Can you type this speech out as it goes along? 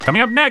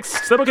Coming up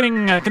next, the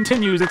Bookening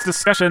continues its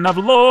discussion of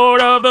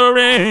Lord of the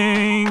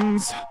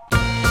Rings.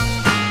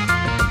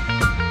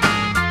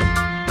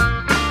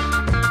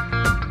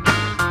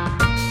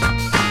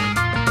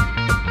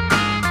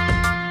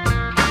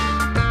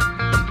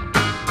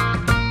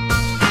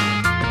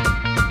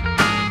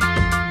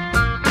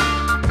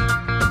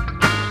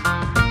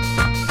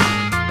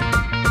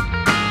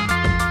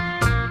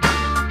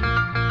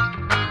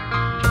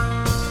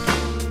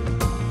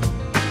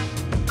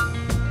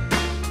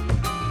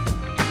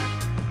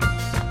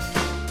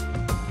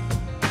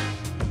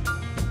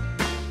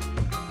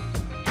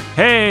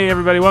 Hey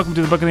everybody, welcome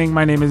to the Bookening.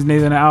 My name is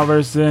Nathan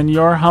Alverson,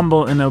 your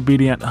humble and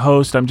obedient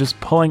host. I'm just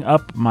pulling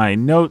up my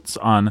notes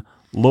on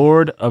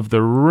Lord of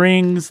the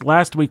Rings.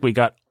 Last week we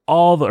got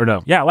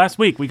last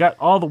week we got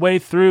all the way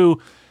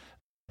through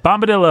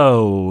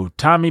Bombadillo,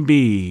 Tommy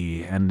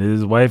B, and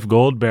his wife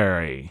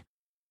Goldberry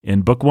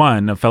in Book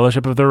 1 of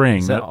Fellowship of the Ring.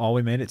 Is that all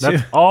we made it to?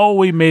 That's all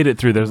we made it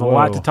through. There's a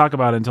lot to talk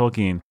about in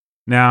Tolkien.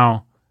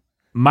 Now,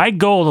 my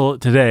goal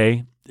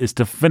today is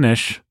to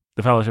finish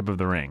the Fellowship of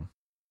the Ring.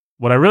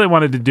 What I really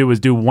wanted to do was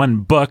do one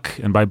book,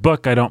 and by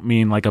book, I don't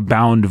mean like a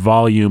bound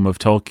volume of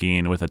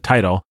Tolkien with a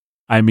title.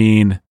 I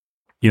mean,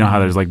 you know how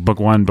there's like book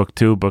 1, book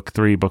 2, book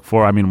 3, book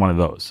 4? I mean one of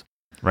those,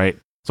 right?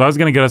 So I was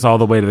going to get us all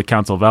the way to the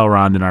Council of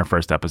Elrond in our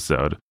first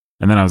episode,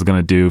 and then I was going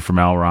to do from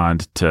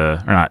Elrond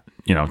to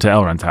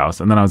Elrond's house,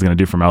 and then I was going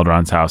to do from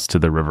Elrond's house to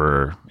the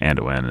River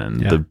Anduin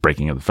and the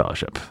breaking of the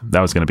Fellowship. That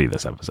was going to be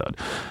this episode.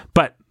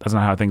 But that's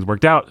not how things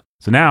worked out.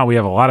 So now we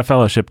have a lot of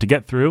Fellowship to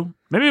get through.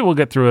 Maybe we'll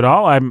get through it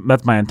all.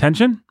 That's my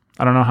intention.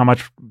 I don't know how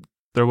much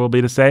there will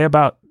be to say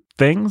about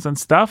things and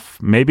stuff.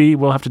 Maybe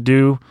we'll have to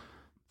do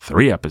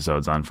 3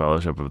 episodes on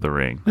Fellowship of the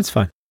Ring. That's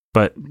fine.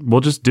 But we'll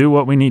just do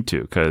what we need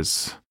to,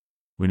 because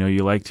we know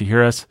you like to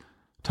hear us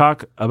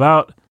talk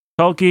about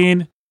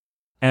Tolkien.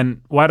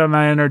 And why don't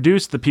I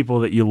introduce the people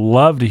that you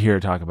love to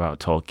hear talk about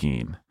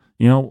Tolkien?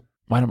 You know,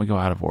 why don't we go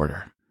out of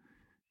order?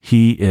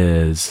 He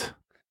is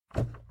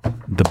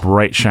the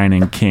bright,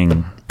 shining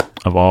king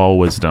of all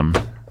wisdom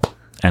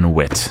and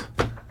wit.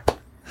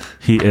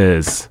 He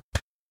is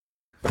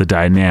the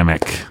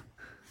dynamic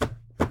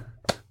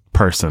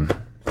person.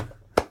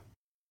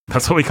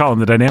 That's what we call him,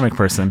 the dynamic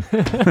person.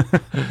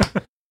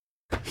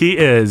 He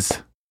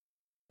is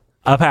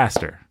a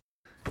pastor.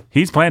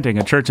 He's planting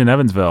a church in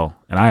Evansville,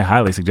 and I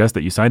highly suggest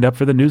that you signed up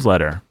for the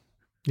newsletter.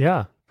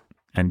 Yeah.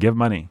 And give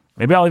money.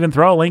 Maybe I'll even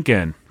throw a link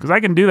in, because I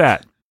can do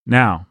that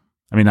now.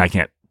 I mean, I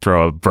can't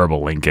throw a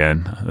verbal link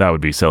in. That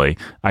would be silly.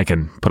 I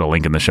can put a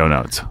link in the show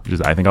notes, which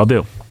is I think I'll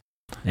do.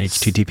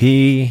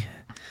 HTTP.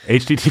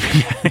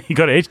 You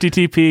go to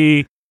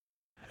HTTP.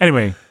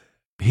 Anyway,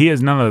 he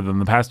is none other than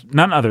the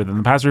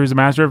pastor who's a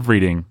master of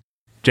reading,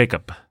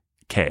 Jacob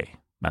K.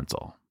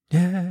 Menzel.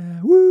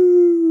 Yeah.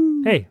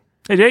 Woo. Hey,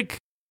 Jake.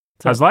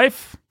 How's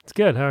life? It's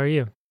good. How are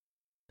you?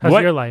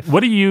 How's your life? What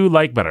do you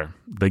like better?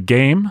 The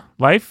game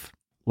life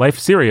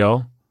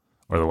cereal,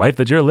 or the life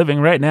that you're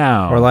living right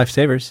now? Or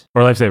Lifesavers.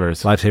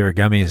 Lifesaver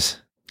gummies.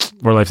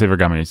 Or Lifesaver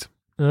gummies.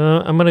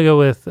 I'm going to go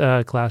with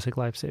classic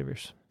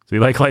Lifesavers. So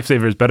you like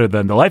Lifesavers better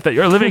than the life that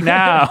you're living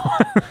now?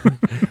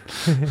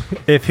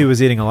 If he was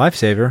eating a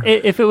Lifesaver.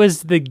 If it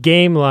was the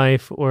game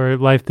life or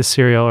life the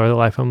cereal or the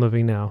life I'm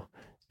living now,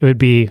 it would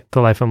be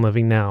the life I'm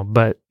living now.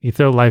 But you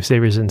throw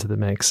Lifesavers into the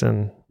mix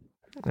and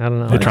I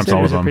don't know. It trumps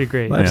all of them. Pretty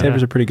great.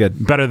 Lifesavers are pretty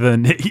good. Better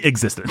than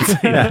existence.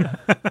 Yeah.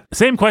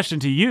 Same question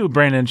to you,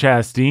 Brandon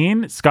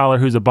Chasteen, scholar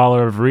who's a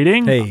baller of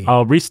reading. Hey.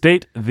 I'll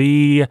restate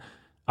the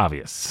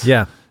obvious.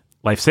 Yeah.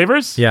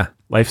 Lifesavers? Yeah.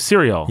 Life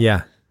cereal?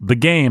 Yeah. The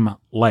game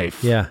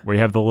Life? Yeah. Where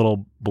you have the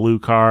little blue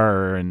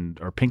car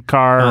or pink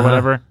car or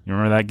whatever. You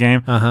remember that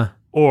game? Uh-huh.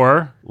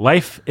 Or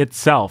Life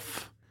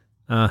Itself?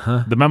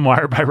 Uh-huh. The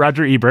memoir by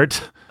Roger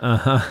Ebert?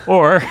 Uh-huh.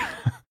 Or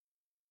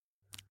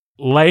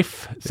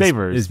Life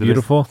Savers? Is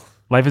beautiful.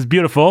 Life is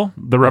Beautiful,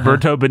 the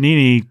Roberto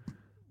Benigni,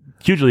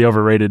 hugely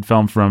overrated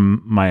film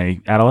from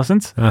my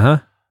adolescence.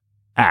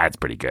 It's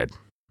pretty good.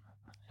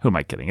 Who am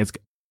I kidding? It's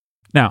good.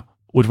 Now,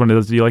 which one of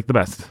those do you like the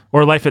best?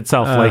 Or Life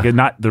Itself, like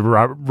not the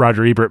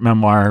Roger Ebert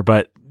memoir,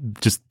 but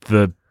just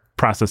the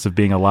process of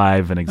being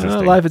alive and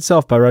existing. Life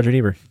Itself by Roger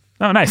Ebert.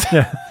 Oh, nice.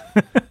 Yeah,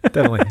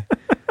 definitely.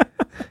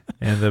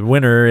 And the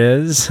winner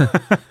is...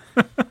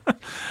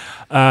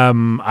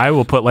 I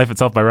will put Life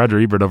Itself by Roger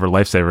Ebert over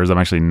Lifesavers. I'm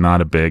actually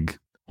not a big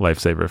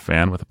Lifesaver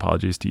fan, with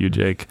apologies to you,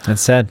 Jake.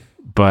 That's sad.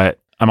 But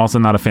I'm also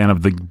not a fan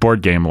of the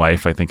board game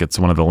Life. I think it's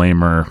one of the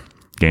lamer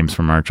games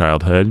from our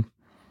childhood.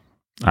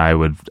 I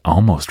would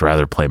almost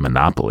rather play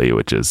Monopoly,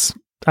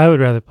 I would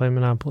rather play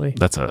Monopoly.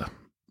 That's a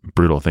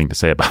brutal thing to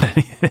say about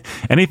it.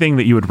 Anything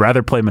that you would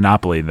rather play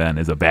Monopoly than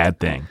is a bad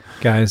thing.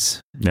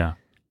 Guys. Yeah.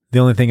 The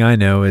only thing I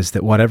know is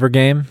that whatever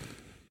game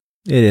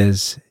it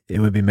is, it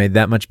would be made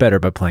that much better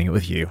by playing it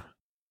with you.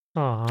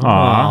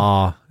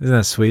 Aww. Isn't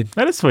that sweet?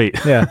 That is sweet.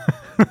 Yeah.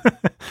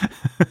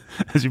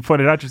 As you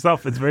pointed out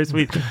yourself, it's very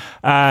sweet.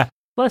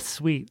 Less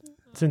sweet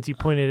since you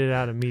pointed it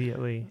out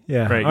immediately.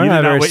 Yeah. Right.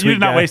 You did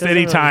not waste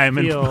any time.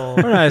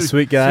 We're not a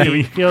sweet guy.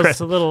 It feels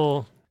a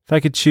little... If I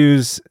could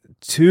choose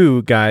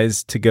 2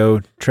 guys to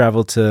go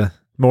travel to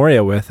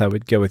Moria with, I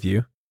would go with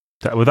you.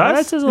 With us?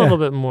 That's just a little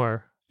bit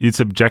more. You'd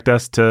subject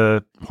us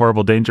to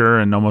horrible danger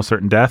and almost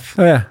certain death?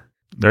 Oh, yeah.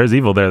 There is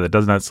evil there that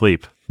does not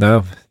sleep.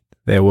 No,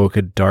 they awoke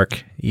a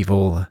dark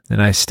evil,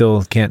 and I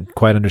still can't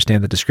quite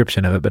understand the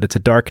description of it, but it's a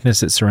darkness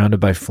that's surrounded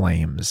by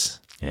flames.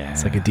 Yeah.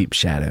 It's like a deep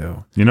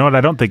shadow. You know what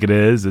I don't think it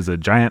is a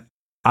giant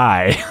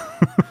eye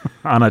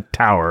on a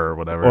tower or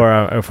whatever.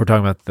 Or if we're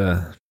talking about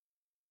the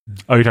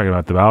Oh, you're talking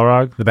about the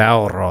Balrog? The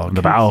Balrog.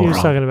 The He was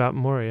Balrog. talking about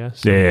Moria.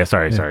 So. Yeah,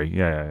 sorry.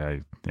 Yeah.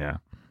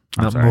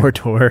 I'm Not sorry.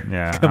 Mordor.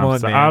 Yeah. Come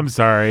on, man. I'm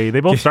sorry. They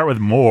both start with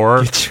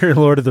more. Get your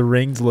Lord of the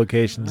Rings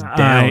locations down.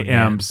 I am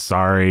man.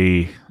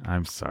 sorry.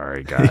 I'm sorry,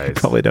 You guys.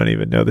 probably don't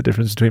even know the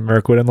difference between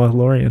Mirkwood and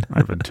Lothlorien.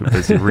 I've been too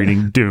busy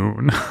reading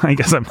Dune. I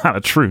guess I'm not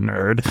a true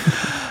nerd.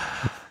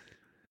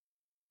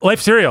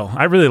 Life cereal.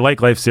 I really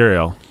like Life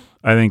cereal.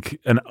 I think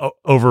an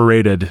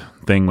overrated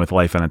thing with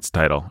life in its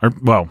title.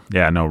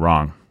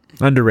 Wrong.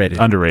 Underrated.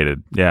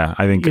 Underrated. Yeah,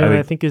 I think. You know what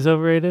I think is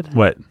overrated?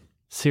 What?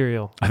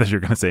 Cereal. I thought you were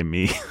going to say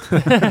me.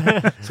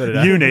 So did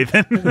I. You,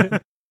 Nathan.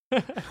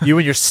 You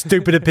and your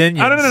stupid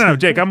opinions. Oh, no,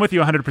 Jake. I'm with you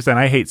 100%.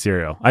 I hate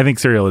cereal. I think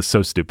cereal is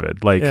so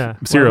stupid. Like Yeah.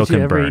 cereal Why would you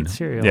can ever burn. eat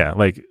cereal? Yeah,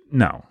 like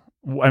no.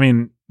 I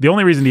mean, the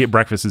only reason to eat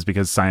breakfast is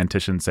because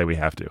scientists say we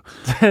have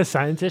to.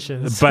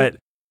 Scientists. But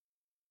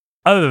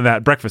other than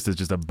that, breakfast is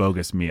just a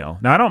bogus meal.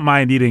 Now, I don't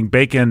mind eating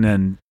bacon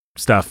and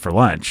stuff for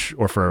lunch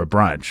or for a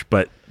brunch,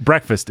 but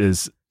breakfast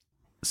is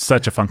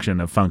such a function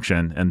of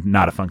function and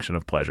not a function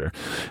of pleasure,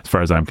 as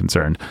far as I'm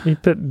concerned. You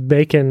put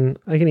bacon.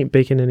 I can eat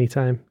bacon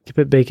anytime. You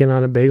put bacon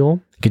on a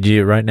bagel. Could you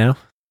eat it right now?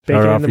 Bacon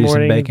Or in the offer you some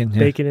morning. bacon, yeah.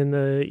 Bacon in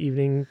the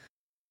evening.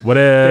 What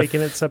if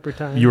Bacon at supper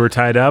time. you were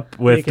tied up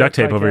with Bacon duct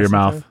at tape over your podcasting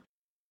mouth? time.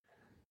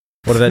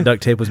 What if that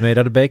duct tape was made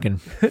out of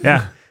bacon?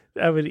 Yeah,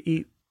 I would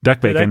eat.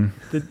 duck bacon.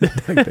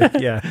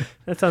 Yeah.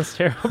 That sounds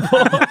terrible.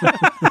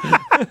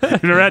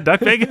 You ever had duck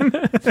bacon?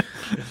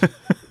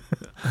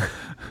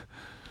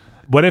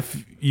 What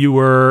if you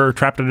were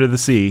trapped under the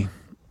sea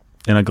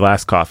in a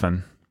glass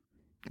coffin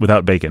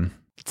without bacon?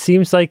 It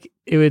seems like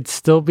it would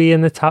still be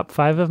in the top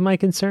 5 of my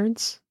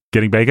concerns.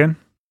 Getting bacon?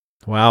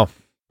 Wow.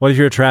 What if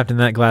you were trapped in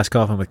that glass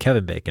coffin with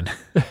Kevin Bacon?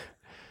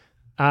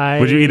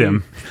 Would you eat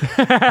him?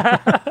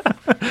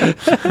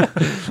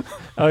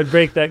 I would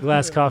break that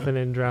glass coffin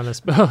and drown us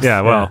both.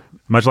 Yeah, well,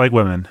 much like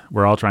women,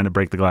 we're all trying to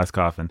break the glass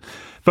coffin.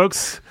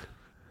 Folks,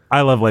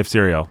 I love Life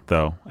cereal,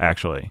 though,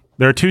 actually.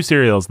 There are 2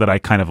 cereals that I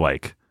kind of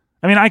like.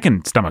 I mean, I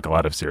can stomach a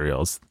lot of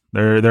cereals.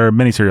 There are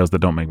many cereals that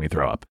don't make me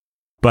throw up.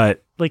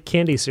 But, Like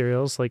candy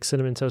cereals, like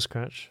Cinnamon Toast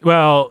Crunch.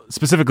 well,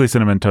 specifically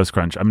Cinnamon Toast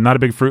Crunch. I'm not a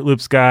big Fruit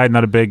Loops guy,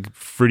 not a big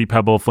Fruity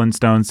Pebble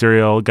Flintstone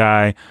cereal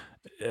guy.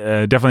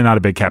 Definitely not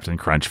a big Captain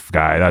Crunch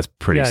guy. That's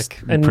pretty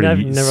Yuck. And pretty I've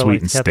never sweet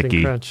liked and Captain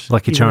sticky. Crunch.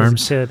 Lucky even as a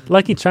Charms. kid.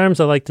 Lucky Charms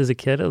I liked as a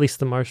kid, at least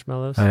the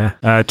marshmallows. Oh,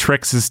 yeah.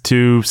 Trix is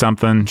too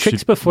something.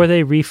 Trix before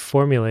they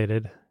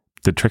reformulated.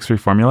 Did Trix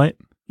reformulate?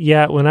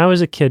 Yeah, when I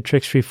was a kid,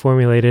 Trix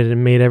reformulated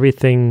and made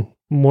everything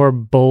more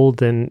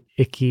bold and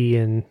icky.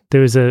 And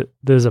there was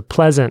a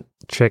pleasant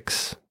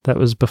Trix that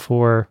was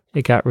before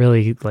it got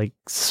really like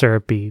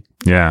syrupy,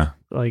 Yeah.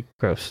 like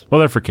gross. Well,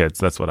 they're for kids.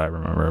 That's what I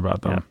remember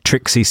about them.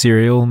 Trixie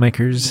cereal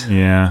makers.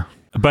 Yeah.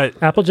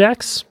 But Apple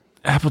Jacks?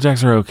 Apple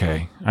Jacks are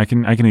okay. I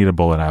can eat a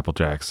bowl of Apple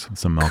Jacks with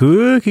some milk.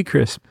 Cookie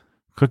Crisp.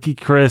 Cookie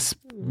Crisp,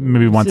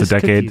 maybe It's once a just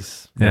decade.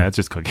 cookies. Yeah, it's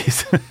just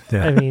cookies.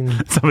 Yeah. I mean,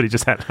 Somebody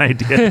just had an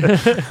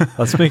idea.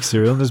 Let's make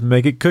cereal and just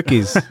make it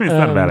cookies. It's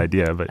not a bad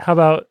idea, but how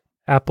about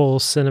apple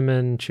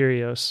cinnamon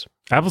Cheerios?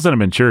 Apple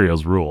Cinnamon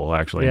Cheerios rule,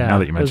 actually, Yeah, now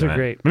that you those mention are it.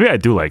 great. Maybe I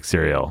do like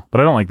cereal,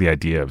 but I don't like the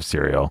idea of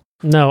cereal.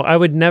 No, I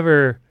would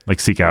never. Like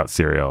seek out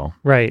cereal.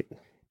 Right.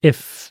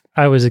 If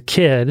I was a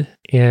kid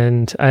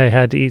and I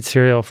had to eat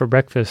cereal for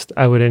breakfast,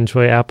 I would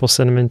enjoy apple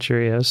cinnamon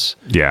Cheerios,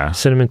 Yeah.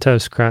 cinnamon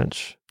toast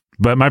crunch.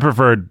 But my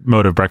preferred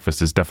mode of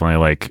breakfast is definitely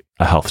like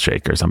a health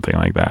shake or something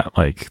like that.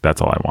 Like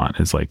that's all I want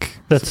is like,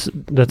 That's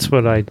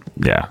what I.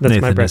 yeah. That's my Nathan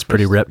is breakfast.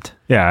 pretty ripped.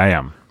 Yeah, I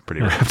am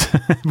pretty ripped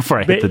before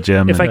I hit the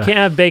gym. If I and- can't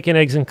have bacon,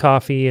 eggs, and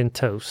coffee and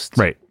toast,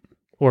 Right.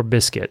 or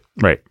biscuit,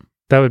 Right.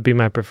 that would be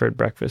my preferred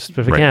breakfast.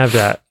 But if I Right. can't have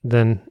that,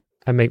 then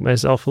I make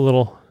myself a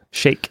little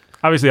shake.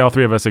 Obviously, all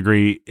 3 of us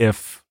agree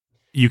if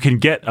you can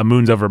get a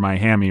Moons Over My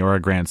Hammy or a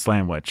Grand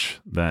Sandwich,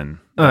 then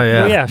Oh,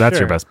 yeah. Well, yeah, that's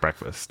sure. your best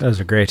breakfast. Those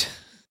are great.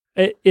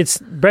 It's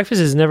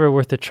breakfast is never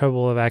worth the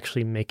trouble of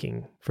actually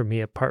making for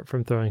me, apart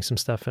from throwing some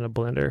stuff in a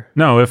blender.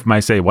 No, if my,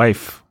 say,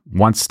 wife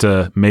wants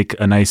to make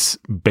a nice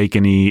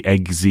bacony,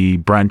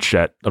 eggsy brunch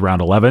at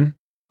around 11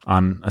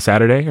 on a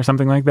Saturday or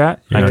something like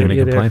that, You're I not can, gonna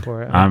You're there complain?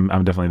 for it. I'm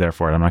definitely there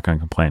for it. I'm not going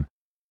to complain.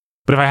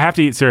 But if I have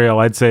to eat cereal,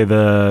 I'd say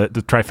the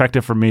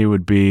trifecta for me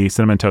would be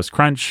Cinnamon Toast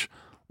Crunch,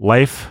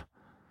 Life,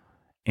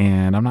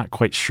 and I'm not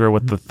quite sure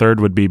what the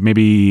third would be.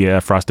 Maybe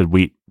frosted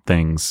wheat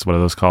things. What are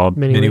those called?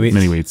 Mini Mini wheats. wheats.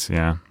 Mini wheats.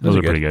 Yeah, Those those are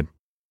are pretty good.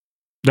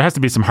 There has to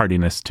be some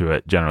hardiness to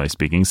it, generally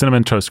speaking.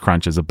 Cinnamon Toast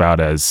Crunch is about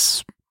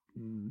as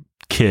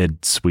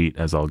kid sweet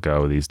as I'll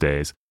go these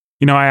days.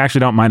 You know, I actually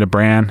don't mind a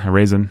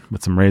raisin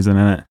with some raisin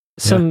in it.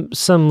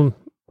 Some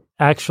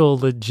actual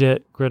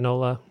legit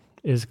granola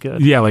is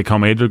good. Yeah, like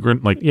homemade,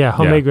 Yeah,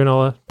 homemade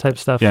granola type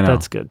stuff. Yeah, no.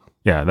 That's good.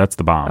 Yeah, that's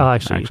the bomb. I'll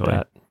actually eat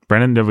that.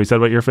 Brennan, have we said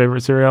what your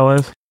favorite cereal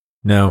is?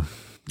 No,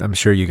 I'm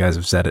sure you guys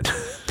have said it.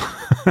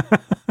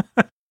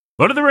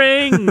 Lord of the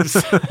Rings!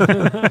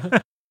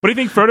 What do you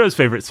think Frodo's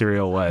favorite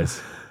cereal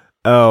was?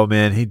 Oh,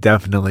 man, he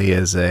definitely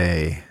is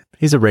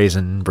he's a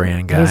Raisin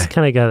Bran guy. He's the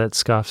kind of guy that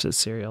scoffs at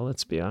cereal,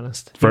 let's be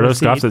honest. Frodo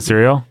scoffs at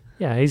cereal?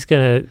 Yeah, he's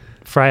going to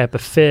fry up a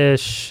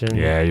fish. And,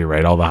 Yeah, you're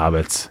right. All the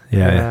hobbits.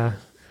 Yeah.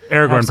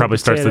 Aragorn probably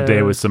starts the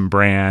day with some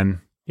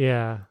bran.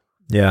 Yeah.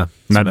 Yeah.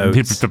 He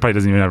probably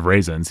doesn't even have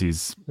raisins.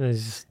 He's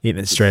eating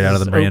it straight out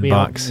of the Bran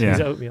box. He's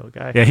an oatmeal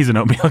guy. Yeah, he's an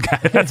oatmeal guy.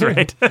 That's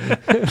right.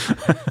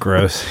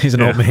 Gross. He's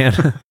an old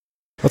man.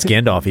 What's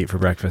Gandalf eat for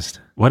breakfast?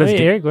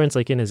 Aragorn's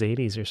like in his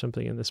 80s or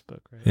something in this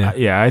book, right?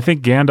 Yeah. I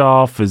think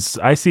Gandalf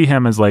I see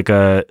him as like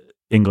a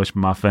English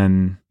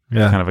muffin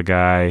kind of a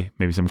guy,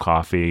 maybe some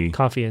coffee.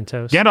 Coffee and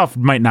toast. Gandalf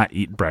might not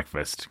eat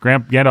breakfast.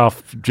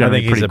 Gandalf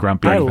generally pretty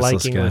grumpy. I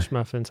like English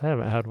muffins. I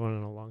haven't had one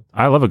in a long time.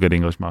 I love a good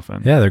English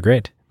muffin. Yeah, they're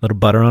great. Little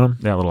butter on them.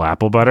 Yeah, a little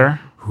apple butter.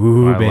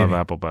 Ooh, I love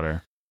apple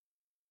butter.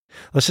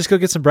 Let's just go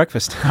get some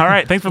breakfast. All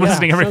right. Thanks for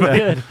listening,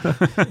 everybody.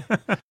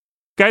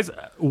 Guys,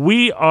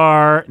 we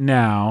are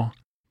now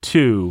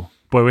to...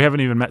 Boy, we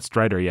haven't even met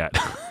Strider yet.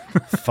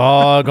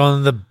 Fog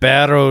on the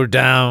Barrow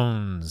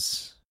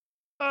Downs.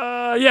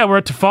 We're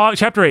at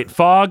Chapter 8,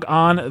 Fog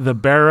on the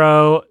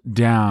Barrow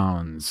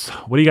Downs.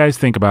 What do you guys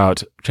think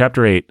about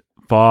Chapter 8,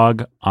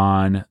 Fog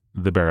on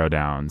the Barrow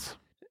Downs?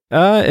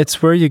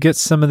 It's where you get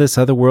some of this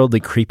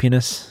otherworldly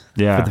creepiness.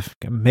 Yeah.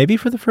 Maybe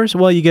for the first...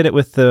 Well, you get it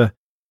with the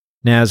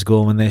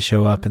Nazgul when they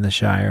show up in the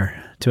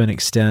Shire to an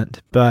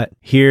extent. But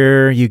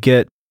here you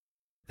get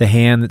the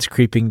hand that's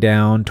creeping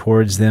down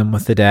towards them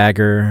with the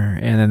dagger,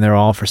 and then they're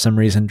all, for some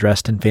reason,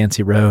 dressed in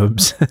fancy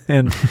robes.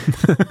 And...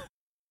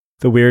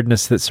 the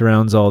weirdness that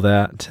surrounds all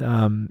that.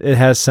 It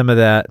has some of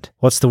that,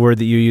 what's the word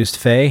that you used,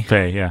 fae?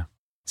 Fae, yeah.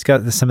 It's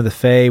got some of the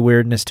fae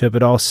weirdness to it,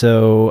 but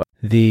also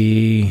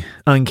the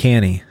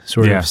uncanny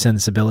sort of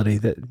sensibility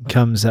that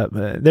comes up.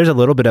 There's a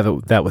little bit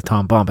of that with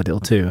Tom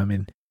Bombadil, too. I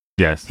mean,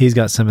 yes, he's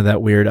got some of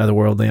that weird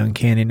otherworldly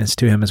uncanniness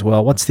to him as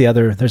well. What's the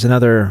other? There's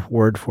another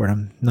word for it.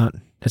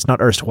 It's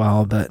not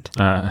erstwhile, but...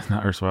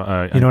 not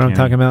erstwhile. You know what I'm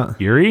talking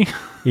about? Eerie?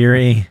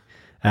 Eerie.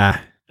 Eldritch?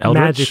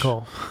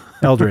 Magical.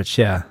 Eldritch,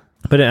 yeah.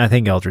 But I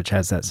think Eldritch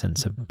has that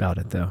sense about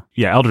it, though.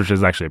 Yeah, Eldritch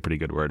is actually a pretty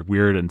good word.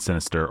 Weird and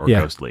sinister or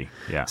ghostly.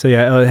 Yeah. So,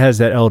 it has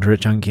that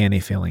Eldritch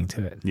uncanny feeling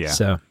to it. Yeah.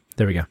 So,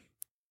 there we go.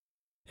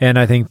 And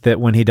I think that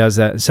when he does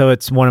that, so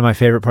it's one of my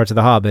favorite parts of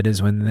The Hobbit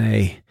is when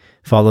they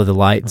follow the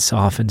lights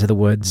off into the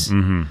woods.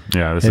 Mm-hmm.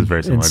 Yeah, this is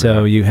very similar. And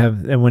so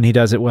and when he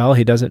does it well,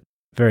 he does it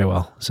very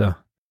well. So,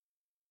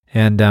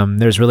 and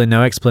there's really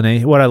no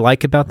explanation. What I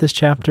like about this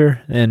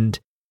chapter, and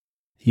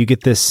you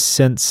get this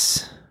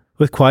sense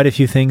with quite a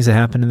few things that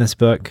happen in this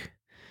book,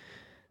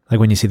 like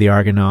when you see the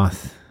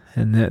Argonath,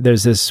 and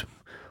there's this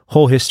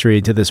whole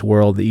history to this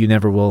world that you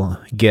never will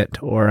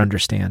get or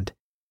understand.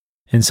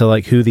 And so,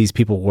 like, who these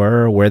people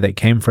were, where they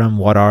came from,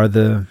 what are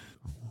the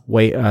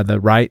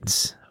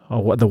rights,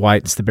 or what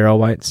the Barrow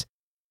Wights.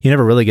 You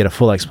never really get a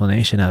full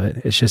explanation of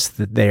it. It's just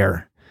that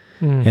they're,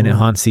 and it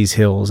haunts these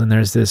hills, and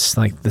there's this,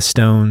 like, the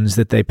stones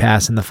that they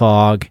pass in the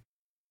fog.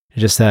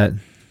 Just that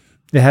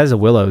it has a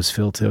Willows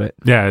feel to it.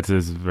 Yeah, it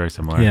is very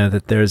similar. Yeah,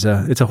 that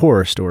it's a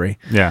horror story.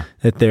 Yeah.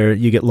 That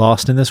you get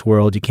lost in this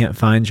world, you can't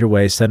find your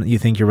way. Suddenly you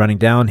think you're running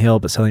downhill,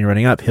 but suddenly you're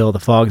running uphill. The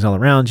fog's all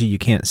around you, you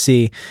can't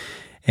see.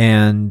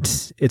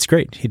 And it's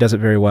great. He does it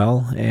very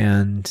well.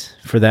 And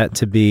for that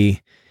to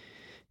be,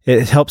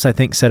 it helps, I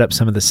think, set up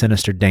some of the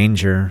sinister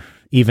danger,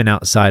 even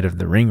outside of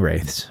the ring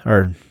wraiths,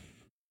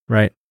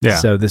 right? Yeah.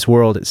 So this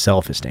world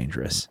itself is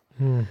dangerous.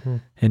 Mm-hmm.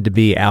 And to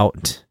be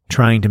out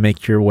trying to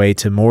make your way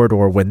to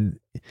Mordor when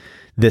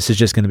this is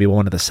just going to be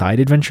one of the side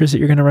adventures that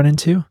you're going to run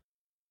into,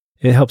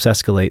 it helps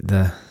escalate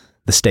the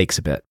stakes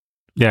a bit.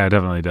 Yeah, it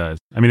definitely does.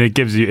 I mean,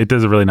 it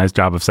does a really nice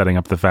job of setting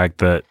up the fact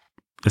that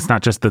it's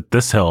not just that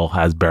this hill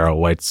has Barrow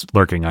Wights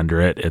lurking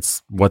under it.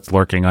 It's what's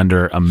lurking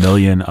under a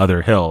million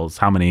other hills.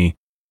 How many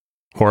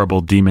horrible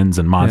demons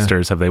and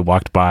monsters have they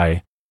walked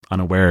by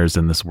unawares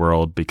in this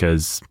world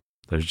because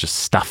there's just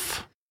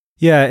stuff.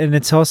 Yeah, and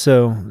it's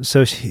also,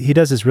 so he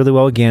does this really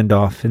well with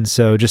Gandalf, and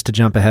so just to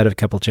jump ahead of a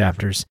couple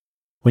chapters,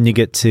 when you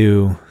get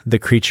to the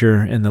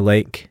creature in the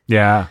lake,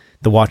 the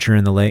Watcher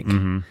in the lake,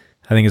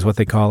 I think is what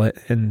they call it,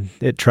 and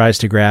it tries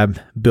to grab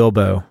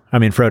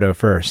Frodo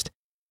first,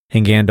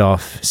 and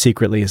Gandalf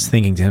secretly is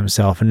thinking to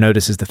himself and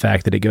notices the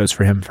fact that it goes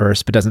for him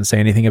first, but doesn't say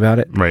anything about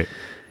it. Right.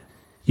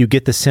 You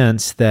get the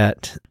sense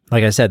that,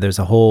 like I said, there's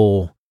a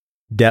whole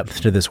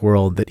depth to this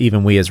world that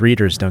even we as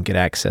readers don't get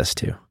access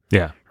to.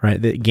 Yeah.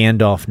 Right. That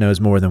Gandalf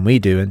knows more than we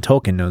do, and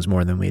Tolkien knows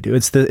more than we do.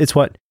 It's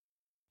what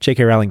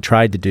J.K. Rowling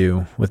tried to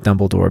do with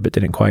Dumbledore, but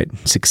didn't quite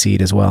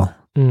succeed as well.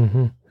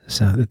 Mm-hmm.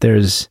 So that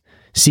there's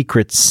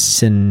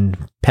secrets and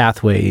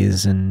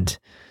pathways and...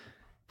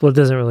 Well, it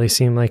doesn't really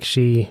seem like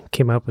she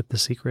came up with the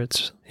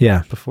secrets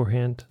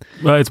beforehand.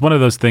 Well, it's one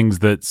of those things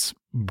that's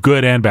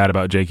good and bad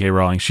about J.K.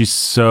 Rowling. She's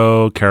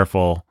so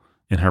careful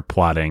in her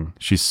plotting.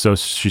 She's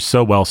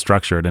so well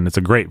structured, and it's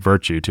a great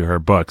virtue to her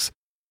books.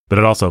 But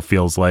it also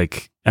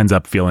ends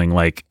up feeling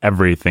like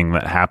everything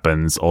that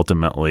happens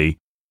ultimately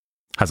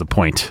has a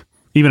point.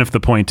 Even if the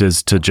point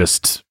is to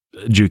just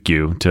juke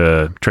you,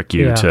 to trick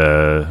you,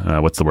 to,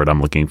 what's the word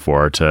I'm looking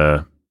for?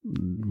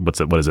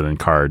 What is it in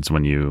cards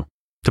to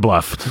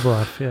bluff. To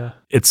bluff, yeah.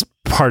 It's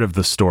part of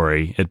the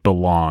story. It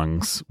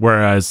belongs.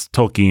 Whereas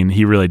Tolkien,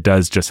 he really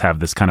does just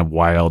have this kind of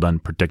wild,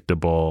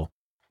 unpredictable,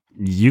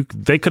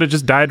 they could have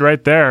just died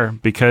right there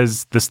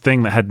because this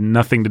thing that had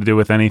nothing to do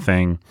with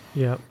anything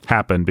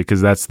happened,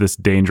 because that's this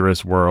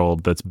dangerous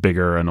world that's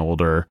bigger and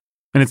older.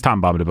 And it's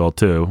Tom Bombadil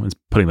too. It's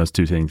putting those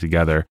two things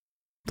together.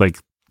 Like,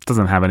 it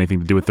doesn't have anything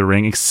to do with the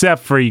ring,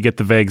 except for you get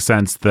the vague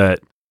sense that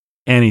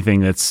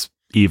anything that's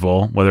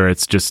evil, whether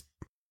it's just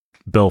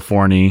Bill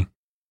Forney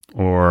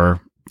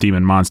or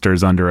demon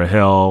monsters under a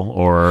hill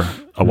or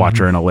a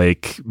watcher in a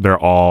lake, they're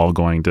all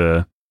going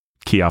to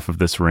key off of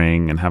this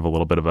ring and have a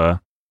little bit of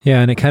a...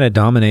 Yeah, and it kind of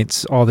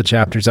dominates all the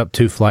chapters up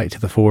to Flight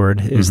to the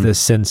Ford, is this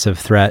sense of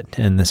threat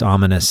and this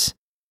ominous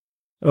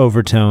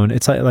overtone.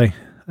 It's like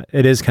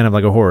it is kind of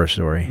like a horror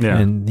story. Yeah.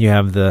 And you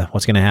have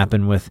what's going to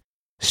happen with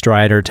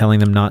Strider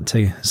telling them not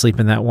to sleep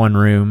in that one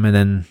room, and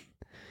then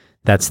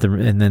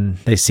and then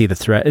they see the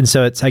threat. And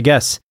so I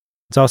guess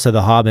it's also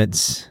the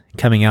hobbits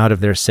coming out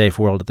of their safe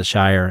world at the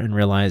Shire and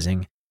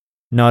realizing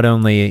not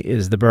only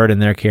is the burden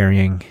they're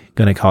carrying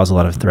going to cause a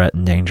lot of threat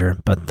and danger,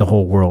 but the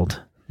whole world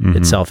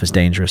itself is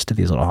dangerous to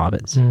these little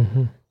hobbits.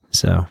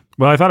 So,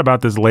 well, I thought about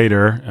this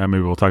later.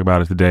 Maybe we'll talk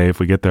about it today if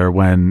we get there.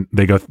 When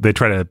they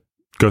try to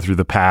go through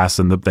the pass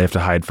and they have to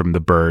hide from the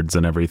birds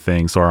and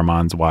everything.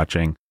 Saruman's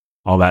watching,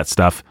 all that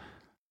stuff.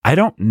 I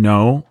don't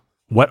know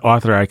what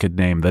author I could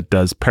name that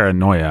does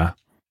paranoia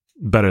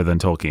better than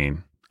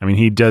Tolkien. I mean,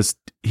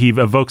 he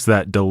evokes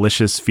that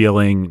delicious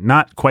feeling,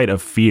 not quite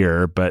of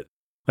fear, but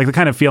like the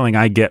kind of feeling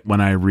I get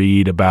when I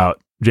read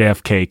about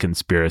JFK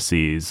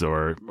conspiracies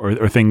or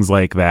things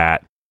like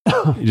that.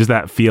 Just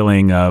that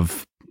feeling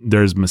of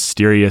there's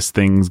mysterious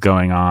things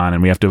going on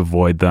and we have to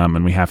avoid them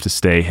and we have to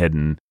stay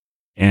hidden.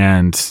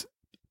 And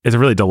it's a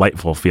really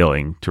delightful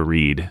feeling to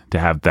read, to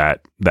have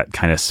that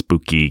kind of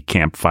spooky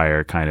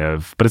campfire kind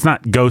of, but it's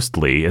not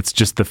ghostly. It's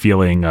just the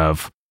feeling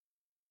of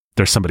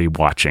there's somebody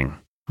watching.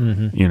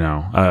 You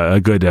know,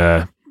 a good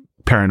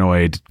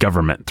paranoid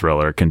government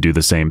thriller can do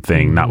the same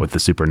thing, not with the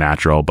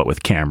supernatural, but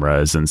with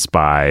cameras and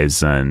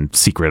spies and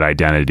secret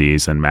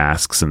identities and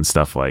masks and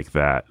stuff like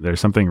that.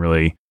 There's something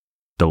really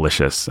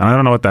delicious. And I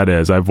don't know what that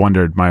is. I've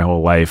wondered my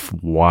whole life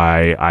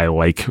why I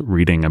like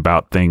reading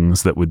about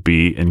things that would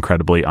be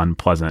incredibly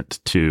unpleasant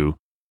to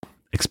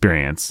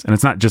experience. And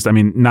it's not just, I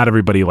mean, not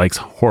everybody likes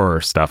horror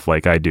stuff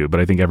like I do,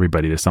 but I think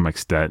everybody to some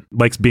extent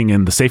likes being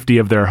in the safety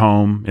of their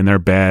home, in their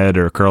bed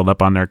or curled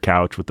up on their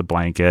couch with the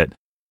blanket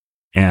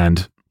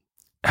and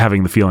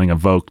having the feeling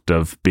evoked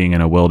of being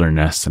in a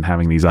wilderness and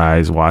having these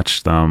eyes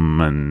watch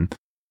them and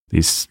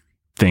these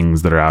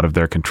things that are out of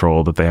their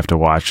control that they have to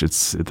watch.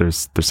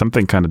 There's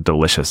something kind of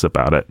delicious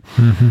about it.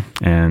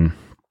 And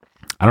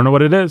I don't know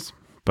what it is,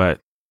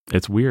 but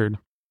it's weird.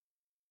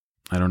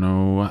 I don't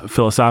know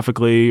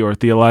philosophically or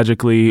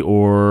theologically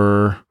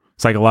or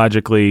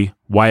psychologically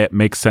why it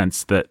makes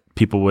sense that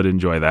people would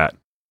enjoy that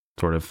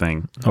sort of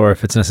thing. Or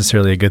if it's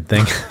necessarily a good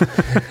thing.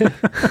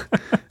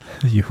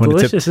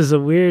 Delicious is a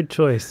weird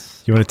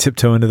choice. You want to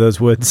tiptoe into those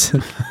woods?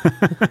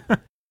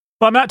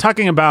 Well, I'm not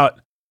talking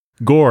about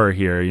gore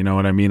here, you know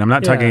what I mean? I'm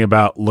not talking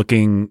about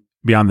looking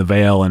beyond the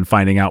veil and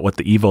finding out what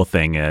the evil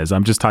thing is.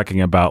 I'm just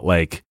talking about,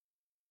 like,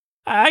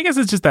 I guess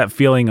it's just that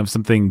feeling of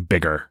something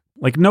bigger.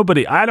 Like,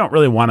 I don't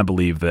really want to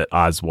believe that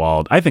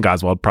I think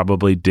Oswald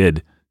probably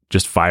did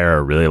just fire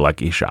a really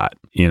lucky shot.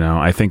 You know,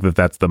 I think that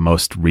that's the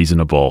most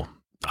reasonable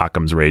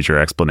Occam's razor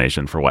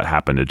explanation for what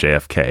happened to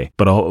JFK.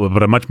 But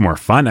a much more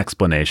fun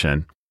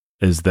explanation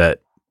is that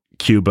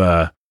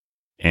Cuba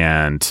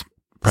and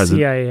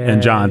President CIA,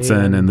 and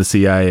Johnson and the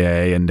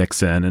CIA and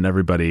Nixon and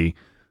everybody,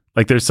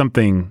 like, there's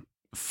something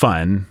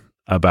fun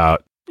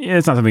about.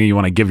 It's not something you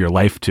want to give your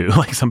life to,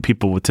 like some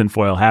people with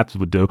tinfoil hats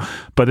would do,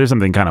 but there's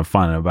something kind of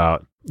fun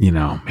about, you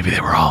know, maybe they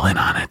were all in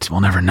on it.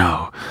 We'll never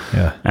know.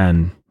 Yeah.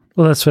 And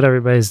well, that's what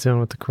everybody's doing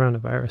with the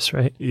coronavirus,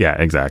 right?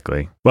 Yeah,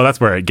 exactly. Well, that's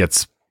where it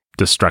gets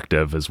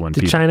destructive, is when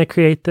Did China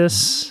create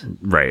this?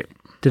 Right.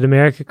 Did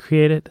America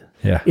create it?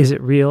 Yeah. Is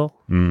it real?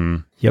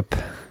 Yep.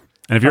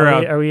 And if you're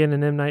are we in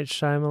an M. Night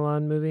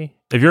Shyamalan movie?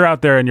 If you're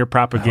out there and you're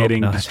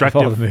propagating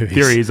destructive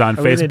theories on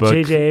Facebook, in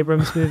a J.J.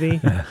 Abrams movie?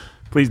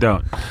 Please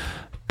don't.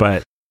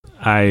 But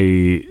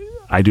I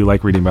do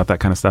like reading about that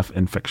kind of stuff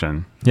in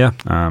fiction. Yeah.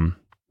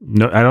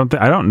 No, I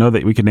don't know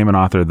that we could name an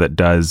author that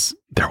does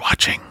They're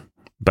Watching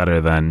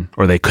better than,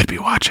 or they could be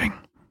watching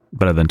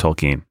better than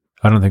Tolkien.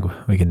 I don't think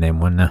we can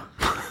name one now.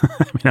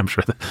 I mean, I'm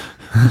sure that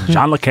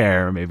Jean Le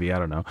Carre, maybe, I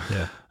don't know.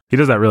 Yeah. He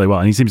does that really well,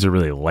 and he seems to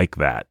really like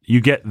that. You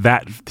get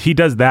that. He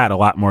does that a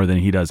lot more than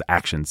he does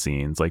action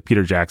scenes. Like,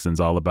 Peter Jackson's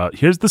all about,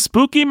 here's the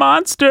spooky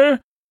monster.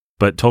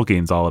 But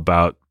Tolkien's all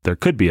about, there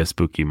could be a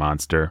spooky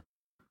monster.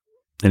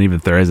 And even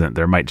if there isn't,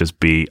 there might just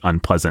be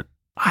unpleasant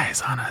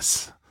eyes on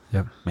us.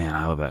 Yep. Man,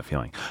 I love that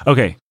feeling.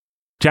 Okay,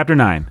 chapter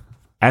 9.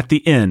 At the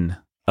Inn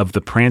of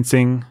the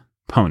Prancing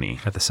pony.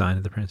 At the sign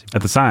of the prancing pony.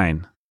 At the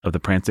sign of the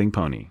prancing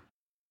pony.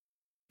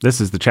 This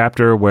is the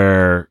chapter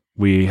where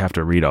we have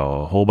to read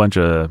a whole bunch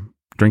of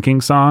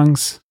drinking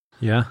songs.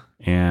 Yeah.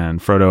 And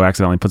Frodo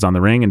accidentally puts on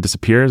the ring and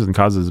disappears and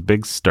causes a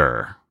big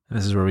stir.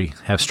 This is where we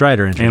have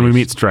Strider introduced. And we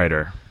meet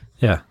Strider.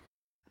 Yeah.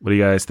 What do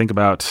you guys think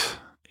about...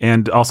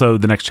 And also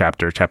the next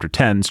chapter, chapter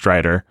 10,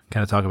 Strider.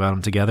 Kind of talk about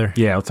them together.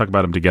 Yeah, let's talk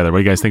about them together. What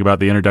do you guys think about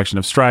the introduction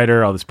of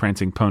Strider, all this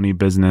prancing pony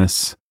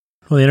business?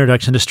 Well, the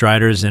introduction to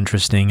Strider is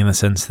interesting in the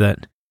sense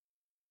that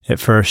at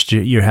first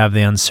you have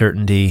the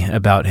uncertainty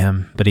about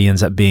him, but he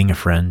ends up being a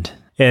friend.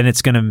 And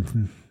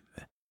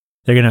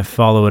they're going to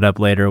follow it up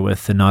later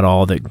with the not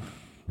all that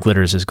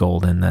glitters is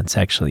gold. And that's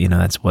actually,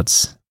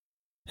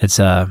 it's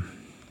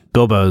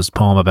Bilbo's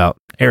poem about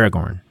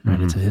Aragorn, right?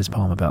 Mm-hmm. It's his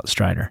poem about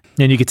Strider.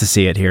 And you get to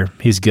see it here.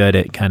 He's good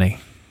at kind of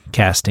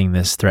casting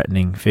this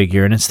threatening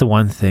figure. And it's the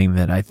one thing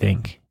that I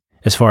think,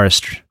 as far as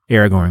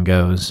Aragorn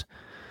goes,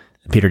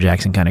 Peter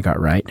Jackson kind of got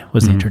right,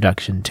 was the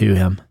introduction to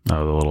him.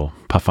 Oh, the little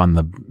puff on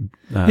the...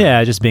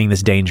 yeah, just being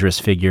this dangerous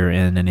figure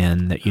in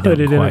that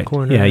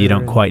you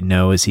don't quite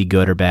know, is he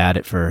good or bad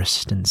at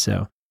first. And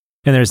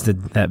there's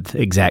that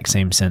exact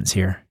same sense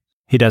here.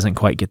 He doesn't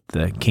quite get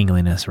the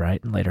kingliness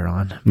right later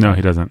on. No,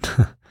 he doesn't.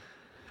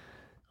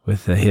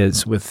 with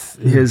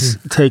his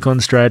take on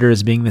Strider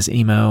as being this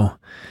emo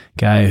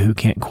guy who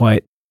can't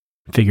quite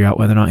figure out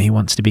whether or not he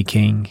wants to be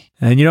king.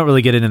 And you don't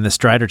really get it in the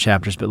Strider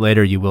chapters, but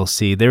later you will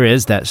see there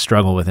is that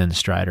struggle within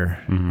Strider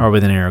or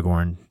within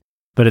Aragorn,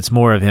 but it's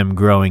more of him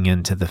growing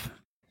into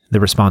the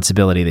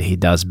responsibility that he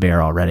does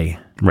bear already.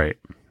 Right.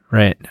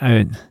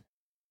 I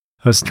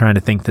was trying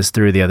to think this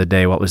through the other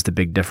day. What was the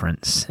big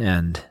difference?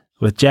 And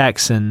with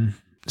Jackson,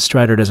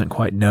 Strider doesn't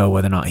quite know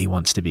whether or not he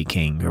wants to be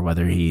king or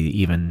whether he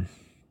even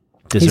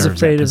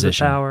deserves that position. He's afraid of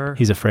the power.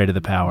 He's afraid of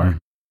the power.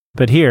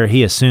 But here,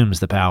 he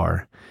assumes the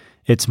power.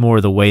 It's more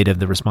the weight of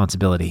the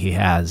responsibility he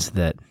has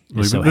that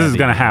is so this heavy. Is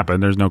going to happen.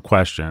 There's no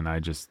question.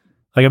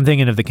 I'm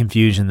thinking of the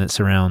confusion that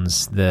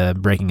surrounds the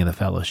breaking of the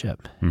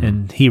fellowship.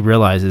 And he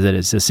realizes that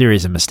it's a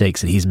series of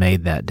mistakes that he's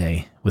made that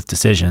day with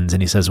decisions.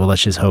 And he says, well,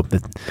 let's just hope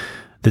that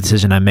the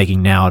decision I'm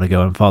making now to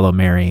go and follow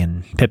Merry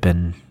and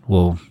Pippin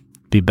will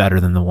be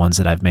better than the ones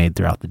that I've made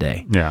throughout the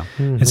day. Yeah.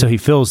 And so he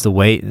feels the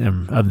weight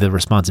of the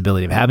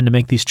responsibility of having to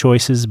make these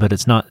choices, but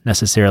it's not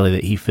necessarily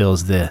that he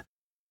feels the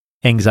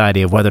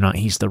anxiety of whether or not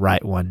he's the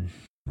right one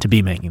to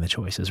be making the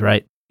choices,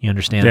 right? You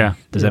understand? Yeah.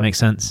 Does that make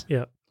sense?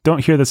 Yeah.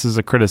 Don't hear this as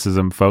a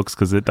criticism, folks,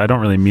 because I don't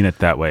really mean it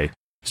that way.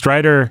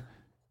 Strider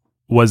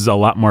was a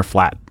lot more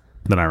flat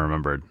than I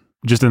remembered,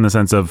 just in the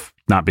sense of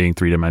not being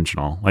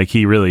three-dimensional. Like,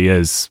 he really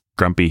is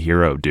grumpy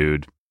hero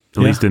dude.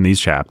 At least in these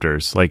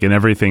chapters, like in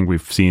everything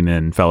we've seen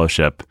in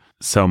Fellowship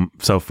so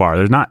far,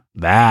 there's not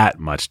that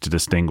much to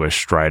distinguish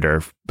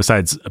Strider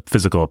besides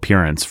physical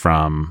appearance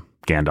from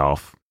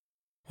Gandalf.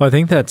 Well, I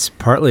think that's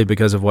partly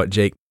because of what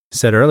Jake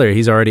said earlier.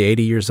 He's already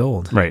 80 years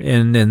old. Right.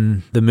 And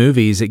in the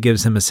movies, it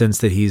gives him a sense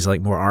that he's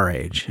like more our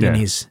age. Yeah. And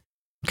he's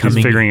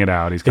figuring it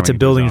out. It's a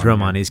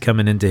Bildungsroman. He's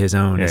coming into his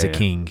own as a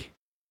king.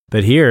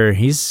 But here,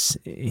 he's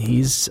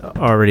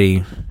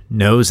already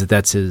knows that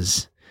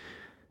that's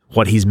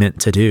what he's meant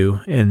to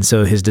do, and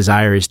so his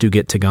desire is to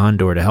get to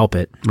Gondor to help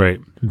it, right?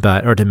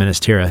 Or to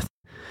Minas Tirith,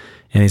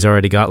 and he's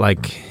already got,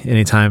 like,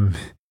 anytime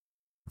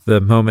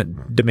the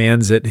moment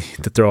demands it,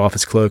 to throw off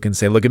his cloak and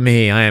say, "Look at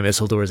me, I am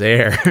Isildur's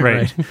heir."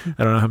 Right?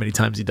 I don't know how many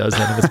times he does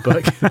that in this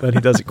book, but he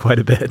does it quite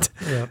a bit.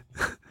 Yeah.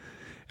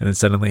 And then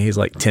suddenly he's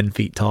like 10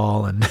 feet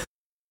tall, and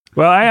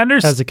I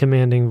understand. Has a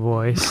commanding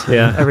voice.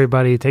 Yeah.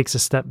 Everybody takes a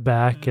step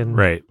back, and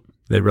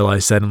they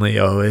realize suddenly,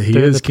 he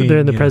is king. They're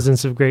in the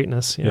presence of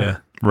greatness. Yeah.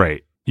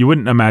 Right. You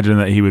wouldn't imagine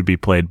that he would be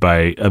played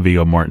by a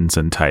Viggo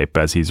Mortensen type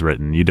as he's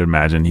written. You'd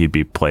imagine he'd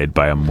be played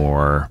by a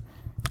more,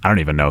 I don't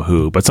even know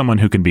who, but someone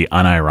who can be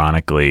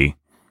unironically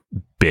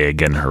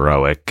big and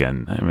heroic.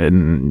 And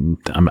I'm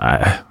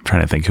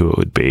trying to think who it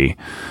would be.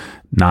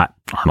 Not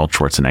Arnold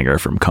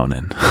Schwarzenegger from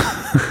Conan.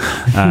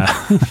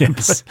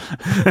 Yes.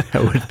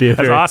 That would be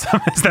as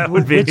awesome as that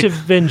would be. Which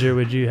Avenger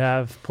would you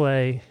have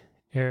play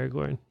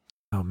Aragorn?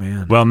 Oh,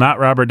 man. Well, not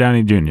Robert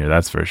Downey Jr.,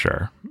 that's for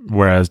sure.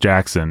 Whereas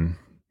Jackson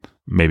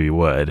maybe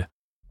would.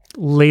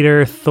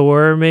 Later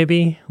Thor,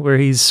 maybe, where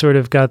he's sort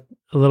of got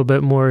a little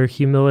bit more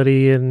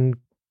humility and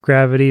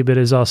gravity, but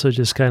is also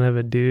just kind of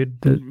a dude.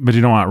 But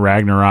you don't want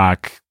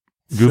Ragnarok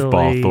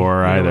goofball silly,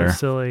 Thor either.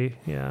 Silly,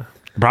 yeah.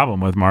 The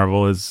problem with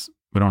Marvel is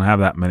we don't have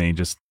that many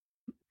just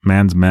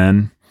man's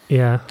men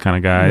kind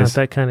of guys. Not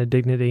that kind of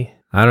dignity.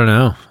 I don't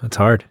know. It's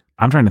hard.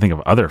 I'm trying to think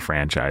of other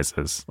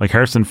franchises. Like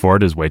Harrison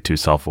Ford is way too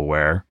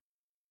self-aware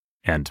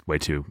and way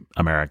too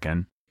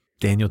American.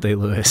 Daniel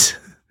Day-Lewis.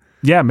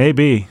 Yeah,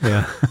 maybe.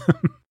 Yeah.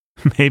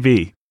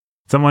 Maybe.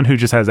 Someone who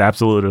just has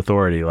absolute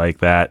authority like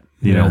that,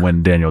 you know,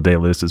 when Daniel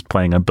Day-Lewis is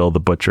playing a Bill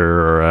the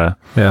Butcher or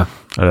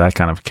that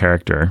kind of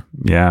character.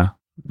 Yeah.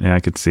 Yeah,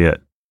 I could see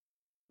it.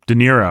 De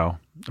Niro.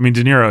 I mean,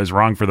 De Niro is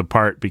wrong for the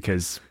part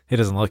because he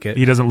doesn't look it.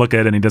 He doesn't look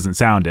it and he doesn't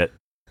sound it.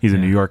 He's a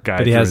New York guy.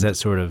 But he has that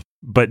sort of...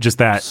 But just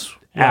that swagger.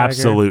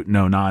 Absolute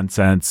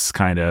no-nonsense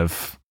kind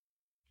of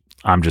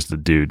I'm just a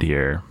dude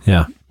here.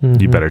 Yeah.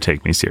 You better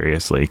take me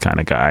seriously kind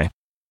of guy.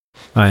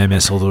 I am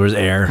Isildur's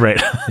heir.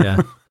 Right.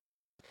 Yeah.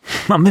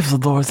 I'm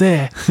Isildur's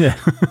heir. Yeah.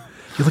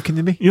 You looking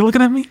at me? You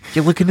looking at me?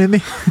 You looking at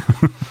me?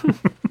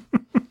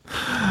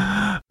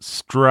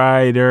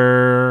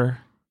 Strider.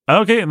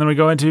 Okay, and then we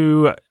go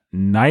into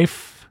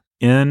Knife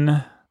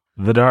in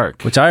the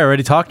Dark. Which I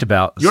already talked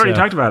about. You already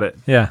talked about it.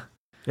 Yeah.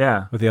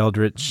 Yeah. With the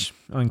eldritch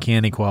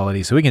uncanny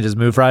quality. So we can just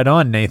move right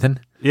on, Nathan.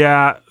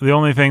 Yeah, the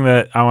only thing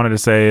that I wanted to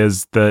say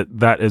is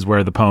that is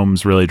where the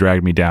poems really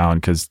dragged me down,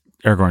 because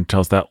Aragorn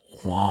tells that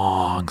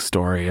long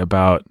story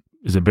about,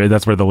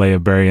 that's where the Lay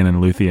of Berian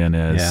and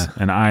Luthien is. Yeah.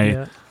 And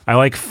I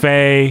like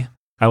Fae.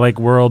 I like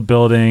world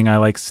building. I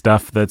like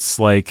stuff that's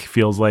like,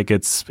 feels like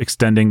it's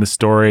extending the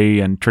story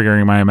and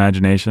triggering my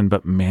imagination.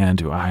 But man,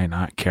 do I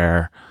not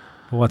care.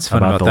 What's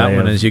fun about that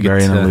one is you get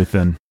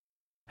to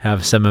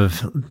have some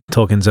of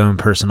Tolkien's own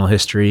personal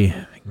history,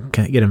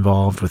 get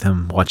involved with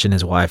him watching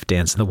his wife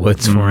dance in the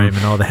woods for him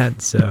and all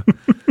that. So,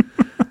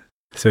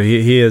 so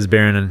he is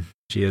Beren and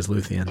she is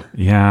Luthien.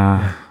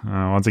 Yeah.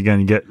 Once again,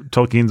 you get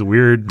Tolkien's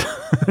weird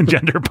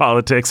gender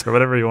politics or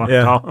whatever you want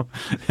to call them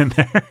in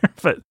there.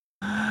 But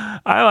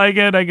I like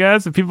it, I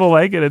guess. If people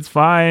like it, it's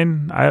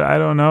fine. I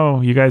don't know.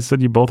 You guys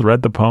said you both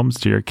read the poems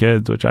to your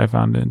kids, which I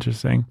found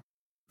interesting.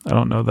 I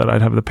don't know that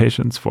I'd have the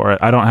patience for it.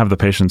 I don't have the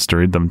patience to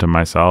read them to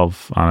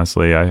myself,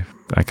 honestly. I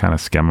kind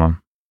of skim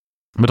them.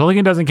 But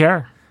Tolkien doesn't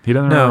care. He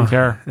doesn't really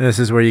care. This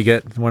is where you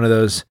get one of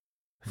those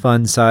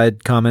fun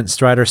side comments.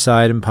 Strider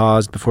sighed and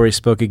paused before he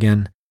spoke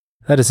again.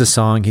 That is a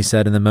song, he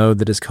said, in the mode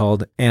that is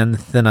called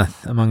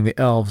Anthenoth among the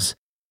elves,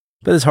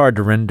 but is hard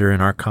to render in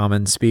our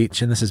common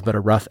speech, and this is but a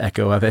rough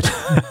echo of it.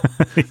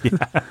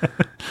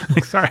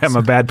 Sorry, I'm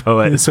a bad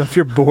poet. So if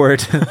you're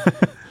bored,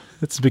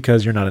 it's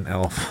because you're not an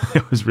elf.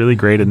 It was really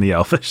great in the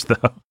Elvish,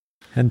 though.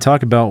 And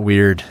talk about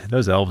weird.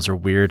 Those elves are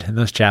weird, and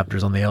those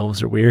chapters on the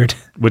elves are weird.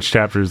 Which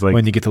chapters? Like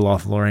when you get to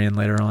Lothlorien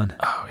later on.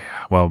 Oh,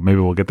 yeah. Well, maybe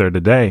we'll get there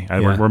today.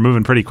 We're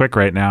moving pretty quick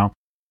right now.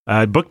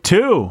 Book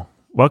 2.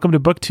 Welcome to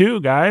Book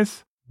 2,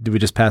 guys. Did we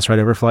just pass right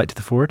over Flight to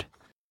the Ford?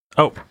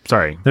 Oh,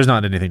 sorry. There's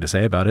not anything to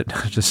say about it.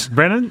 Just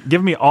Brennan,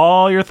 give me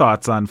all your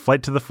thoughts on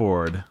Flight to the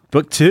Ford.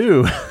 Book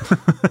 2.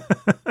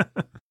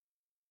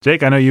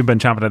 Jake, I know you've been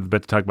chomping at the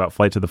bit to talk about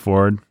Flight to the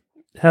Ford.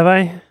 Have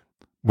I?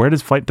 Where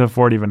does Flight to the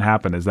Ford even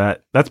happen?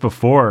 That's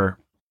before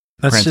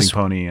Prancing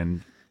Pony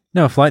and...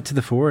 No, Flight to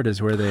the Ford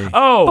is where they...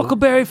 Oh!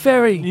 Buckleberry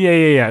Ferry!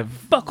 Yeah.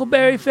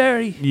 Buckleberry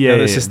Ferry! Yeah,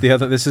 this is the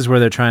other... This is where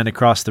they're trying to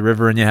cross the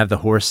river and you have the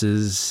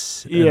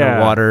horses in the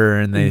water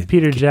and they...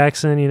 Peter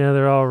Jackson,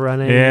 they're all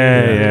running.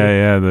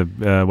 Yeah.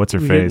 The what's her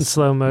face? In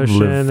slow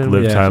motion.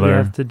 Liv Tyler. We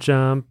have to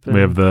jump.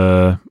 We have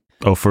the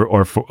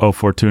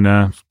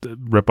Fortuna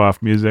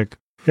rip-off music.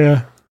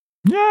 Yeah.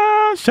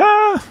 Yeah,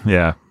 sure.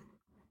 Yeah.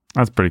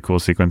 That's a pretty cool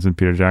sequence in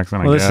Peter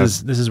Jackson, I guess.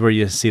 This is where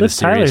you see Liv the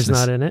seriousness.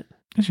 Tyler's not in it.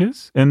 She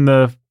is.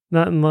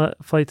 Not in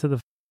Flight to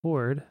the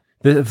Ford.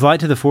 The Flight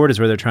to the Ford is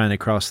where they're trying to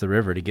cross the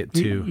river to get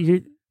to...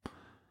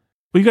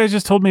 Well, you guys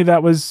just told me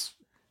that was...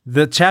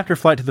 The chapter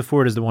Flight to the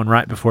Ford is the one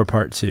right before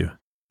Part 2.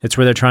 It's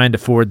where they're trying to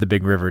ford the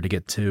big river to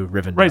get to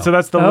Rivendell. Right, so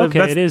that's the...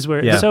 it is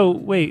where... Yeah. So,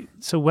 wait,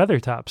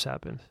 Weathertop's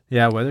happened.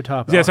 Yeah,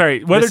 Weathertop. Yeah, sorry.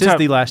 This is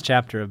the last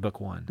chapter of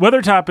Book 1.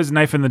 Weathertop is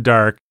Knife in the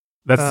Dark.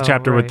 That's the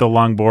chapter with the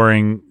long,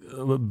 boring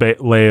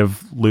Lay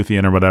of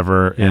Luthien or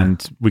whatever. Yeah.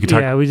 And we could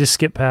talk... Yeah, we just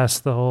skipped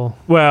past the whole...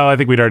 Well, I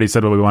think we'd already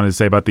said what we wanted to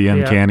say about the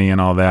uncanny and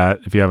all that.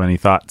 If you have any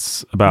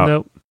thoughts about...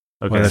 Nope.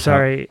 Okay.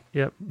 Sorry.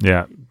 Yep.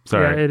 Yeah,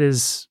 sorry. Yeah, it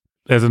is...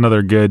 There's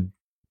another good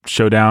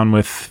showdown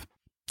with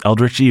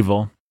Eldritch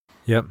Evil.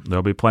 Yep.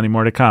 There'll be plenty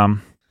more to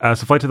come. So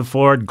Flight to the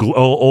Ford,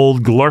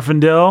 old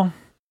Glorfindel,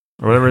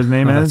 or whatever his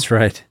name is. That's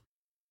right.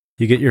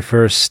 You get your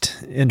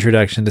first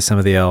introduction to some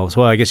of the elves.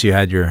 Well, I guess you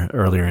had your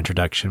earlier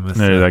introduction with...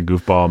 that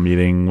goofball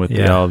meeting with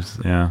the elves,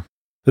 yeah.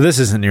 But this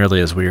isn't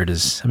nearly as weird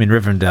as... I mean,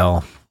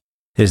 Rivendell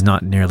is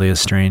not nearly as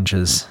strange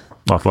as...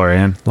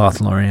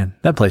 Lothlorien.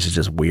 That place is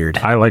just weird.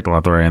 I liked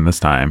Lothlorien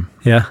this time.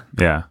 Yeah?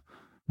 Yeah.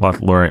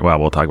 Lothlorien, well,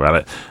 we'll talk about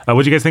it.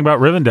 What do you guys think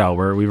about Rivendell,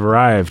 where we've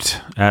arrived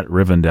at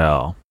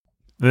Rivendell?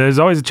 There's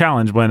always a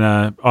challenge when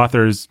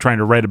author's trying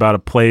to write about a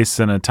place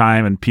and a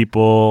time and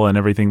people and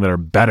everything that are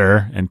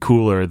better and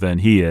cooler than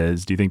he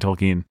is. Do you think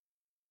Tolkien,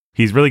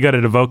 he's really good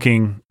at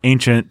evoking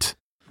ancient,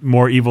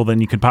 more evil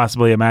than you could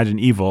possibly imagine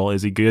evil?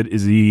 Is he good?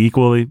 Is he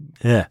equally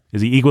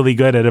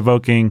good at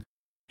evoking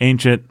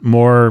ancient,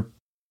 more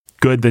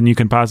good than you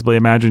can possibly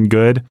imagine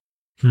good?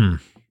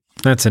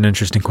 That's an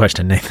interesting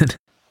question, Nathan.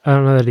 I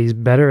don't know that he's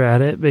better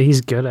at it, but he's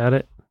good at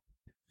it.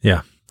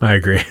 Yeah. I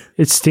agree.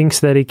 It stinks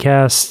that he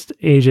cast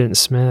Agent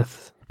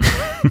Smith.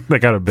 That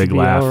got a big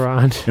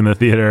laugh in the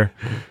theater.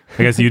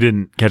 I guess you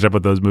didn't catch up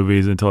with those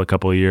movies until a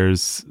couple of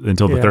years,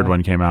 until the third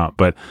one came out.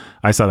 But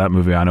I saw that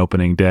movie on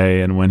opening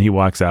day, and when he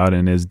walks out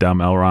in his dumb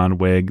Elrond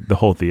wig, the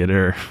whole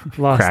theater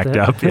cracked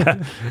up.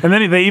 Yeah, and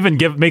then they even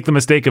make the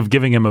mistake of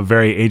giving him a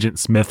very Agent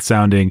Smith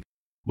sounding,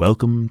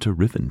 "Welcome to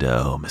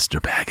Rivendell,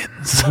 Mr.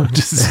 Baggins."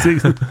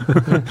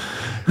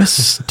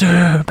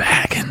 Mr.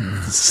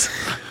 Baggins.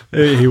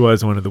 He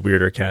was one of the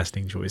weirder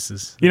casting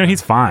choices.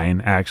 He's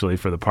fine actually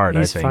for the part.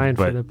 He's I think, fine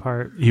but for the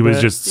part. he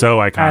was just so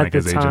iconic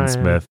as time, Agent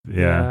Smith.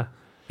 Yeah,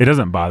 it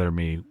doesn't bother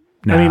me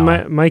now. I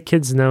mean, my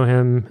kids know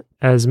him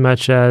as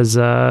much as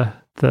the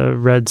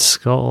Red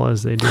Skull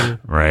as they do.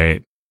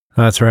 Right.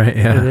 That's right.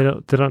 Yeah.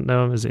 And they don't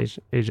know him as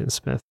Agent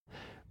Smith.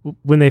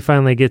 When they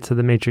finally get to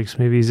the Matrix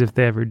movies, if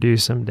they ever do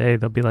someday,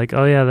 they'll be like,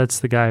 "Oh yeah, that's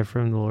the guy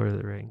from the Lord of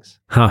the Rings."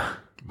 Huh.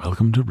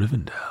 Welcome to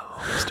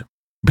Rivendell.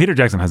 Peter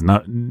Jackson has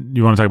not.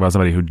 You want to talk about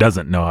somebody who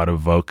doesn't know how to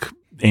evoke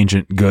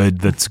ancient good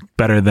that's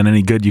better than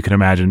any good you can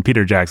imagine?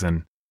 Peter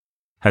Jackson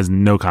has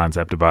no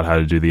concept about how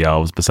to do the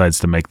elves besides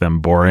to make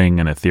them boring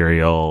and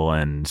ethereal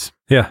and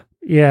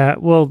yeah.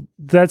 Well,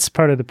 that's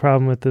part of the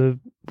problem with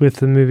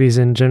the movies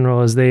in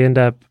general is they end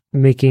up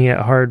making it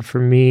hard for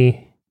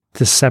me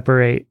to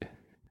separate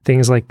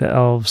things like the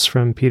elves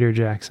from Peter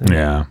Jackson.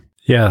 Yeah.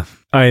 Yeah.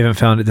 I even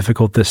found it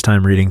difficult this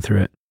time reading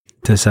through it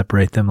to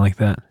separate them like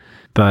that.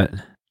 But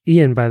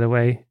Ian, by the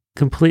way,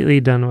 completely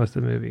done with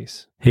the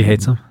movies. He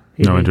hates them?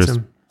 He No hates interest.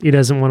 them. He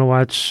doesn't want to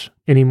watch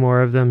any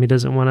more of them. He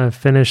doesn't want to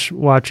finish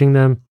watching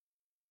them.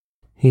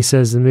 He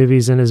says the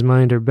movies in his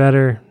mind are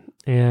better,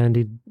 and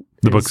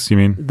The books, you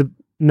mean?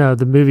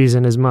 the movies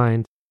in his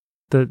mind,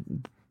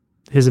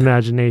 his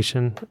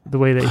imagination, the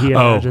way that he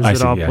imagines I it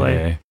see. all Yeah, play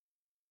yeah, yeah.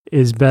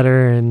 is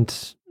better, and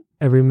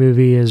every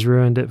movie has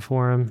ruined it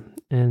for him,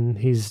 and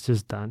he's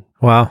just done.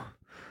 Wow.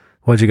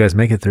 What'd you guys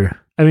make it through?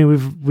 I mean,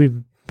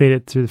 we've made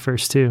it through the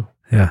first two.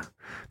 Yeah.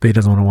 But he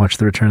doesn't want to watch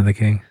The Return of the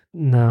King.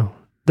 No.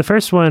 The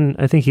first one,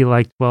 I think he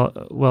liked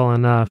well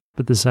enough,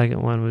 but the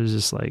second one was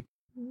just like,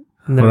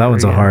 never Well, that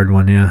one's again. a hard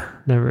one, yeah.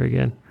 Never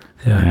again.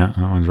 Yeah, that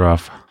one's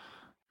rough.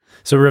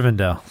 So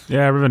Rivendell.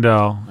 Yeah,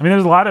 Rivendell. I mean,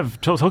 there's a lot of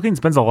Tolkien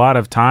spends a lot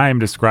of time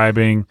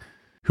describing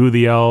who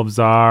the elves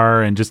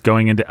are and just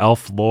going into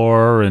elf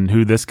lore and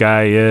who this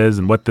guy is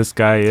and what this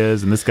guy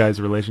is and this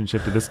guy's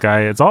relationship to this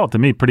guy. It's all, to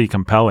me, pretty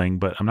compelling,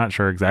 but I'm not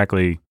sure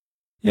exactly.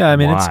 Yeah, I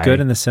mean, why. it's good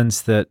in the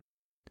sense that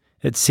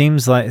it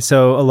seems like,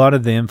 so a lot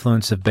of the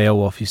influence of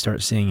Beowulf you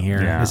start seeing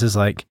here. Yeah. This is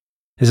like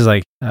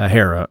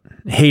Heorot.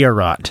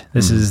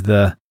 This is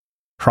the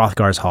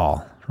Hrothgar's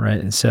Hall, right?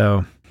 And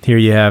so here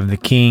you have the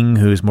king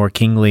who's more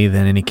kingly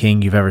than any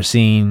king you've ever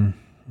seen,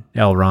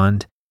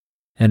 Elrond,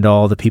 and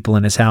all the people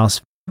in his house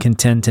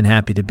content and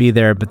happy to be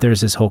there, but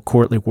there's this whole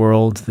courtly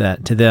world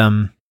that to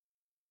them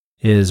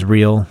is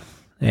real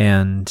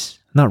and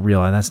not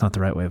real. That's not the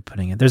right way of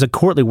putting it. There's a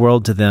courtly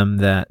world to them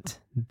that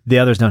the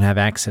others don't have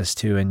access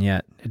to, and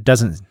yet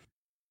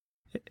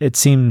it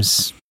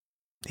seems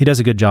he does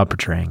a good job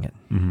portraying it.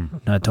 Mm-hmm.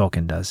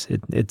 Tolkien does.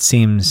 It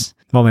seems,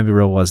 well, maybe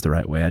real was the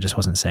right way. I just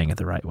wasn't saying it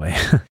the right way.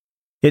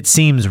 It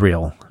seems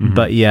real,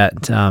 but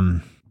yet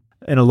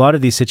in a lot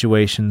of these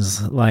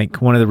situations,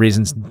 like one of the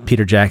reasons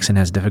Peter Jackson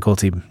has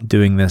difficulty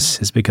doing this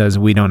is because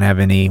we don't have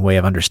any way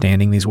of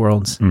understanding these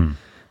worlds,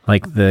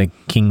 like the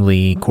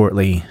kingly,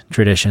 courtly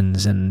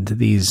traditions and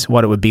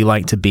what it would be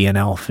like to be an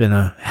elf in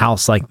a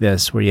house like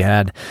this where you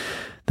had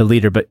the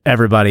leader, but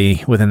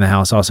everybody within the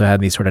house also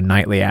had these sort of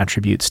knightly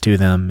attributes to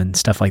them and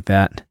stuff like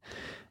that,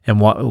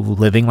 and what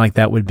living like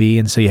that would be.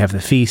 And so you have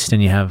the feast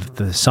and you have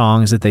the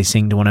songs that they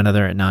sing to one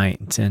another at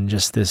night and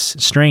just this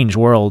strange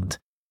world,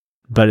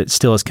 but it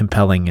still is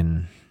compelling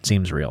and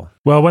seems real.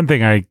 Well, one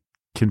thing I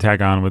can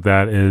tag on with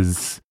that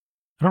is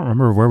I don't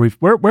remember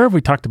where have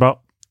we talked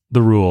about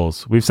the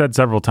rules. We've said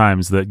several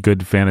times that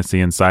good fantasy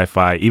and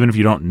sci-fi, even if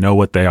you don't know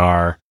what they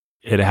are,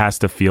 it has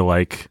to feel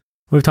like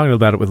We've talked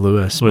about it with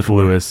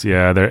Lewis.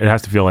 Yeah, it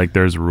has to feel like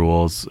there's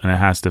rules, and it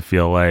has to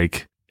feel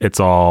like it's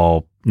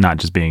all not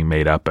just being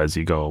made up as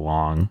you go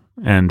along.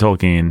 And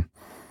Tolkien,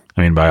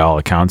 I mean, by all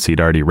accounts, he'd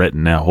already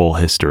written a whole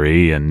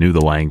history and knew the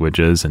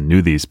languages and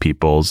knew these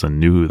peoples and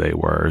knew who they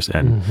were.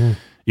 And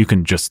you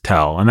can just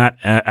tell. And that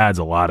adds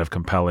a lot of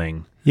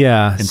compelling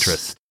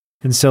interest.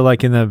 And so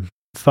like in the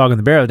Fog and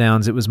the Barrow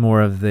Downs, it was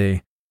more of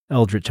the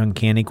eldritch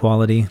uncanny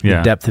quality,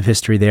 the depth of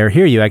history there.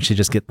 Here you actually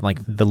just get like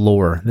the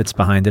lore that's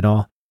behind it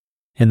all.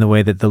 In the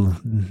way that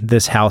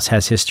this house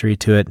has history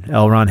to it.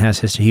 Elrond has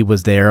history. He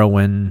was there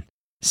when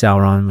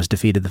Sauron was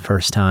defeated the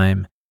first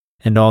time.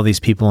 And all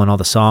these people and all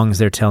the songs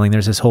they're telling,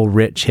 there's this whole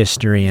rich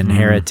history and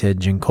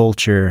heritage and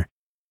culture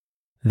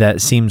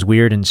that seems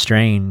weird and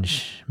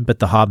strange, but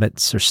the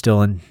hobbits are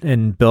still in,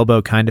 and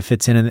Bilbo kind of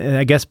fits in. And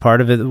I guess part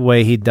of it, the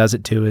way he does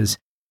it too, is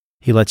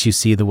he lets you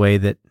see the way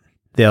that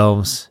the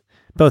elves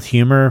both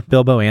humor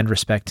Bilbo and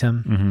respect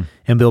him.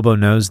 And Bilbo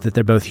knows that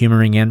they're both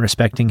humoring and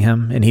respecting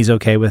him, and he's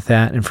okay with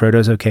that, and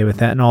Frodo's okay with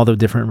that, and all the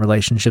different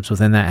relationships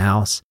within that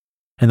house,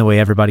 and the way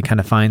everybody kind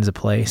of finds a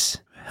place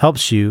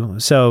helps you.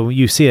 So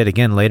you see it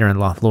again later in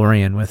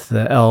Lothlorien with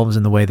the elves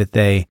and the way that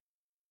they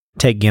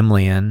take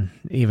Gimli in,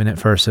 even at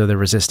first, so they're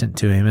resistant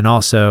to him. And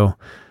also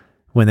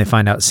when they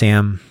find out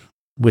Sam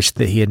wished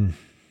that he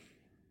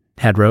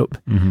had rope,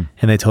 and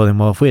they told him,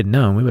 well, if we had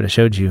known, we would have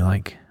showed you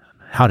like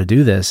how to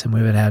do this, and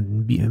we would have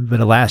had,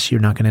 but alas,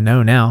 you're not going to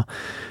know now.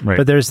 Right.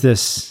 But there's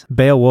this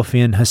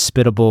Beowulfian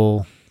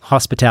hospitable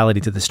hospitality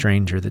to the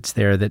stranger that's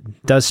there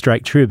that does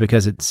strike true,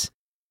 because it's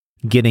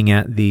getting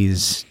at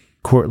these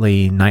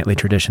courtly, knightly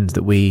traditions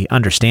that we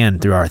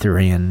understand through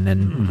Arthurian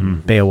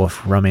and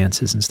Beowulf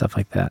romances and stuff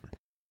like that.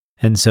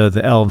 And so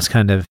the elves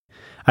kind of,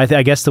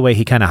 I guess the way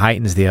he kind of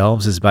heightens the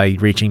elves is by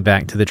reaching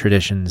back to the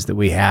traditions that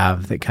we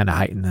have that kind of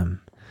heighten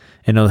them.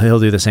 And he'll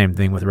do the same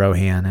thing with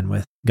Rohan and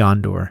with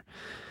Gondor.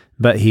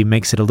 But he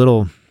makes it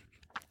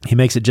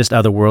just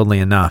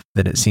otherworldly enough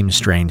that it seems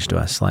strange to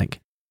us. Like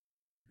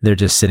they're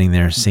just sitting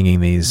there singing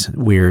these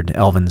weird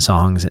elven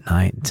songs at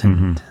night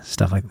and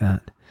stuff like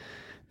that.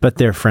 But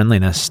their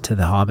friendliness to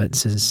the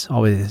hobbits has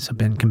always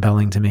been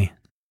compelling to me.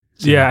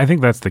 So. Yeah, I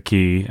think that's the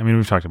key. I mean,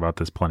 we've talked about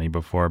this plenty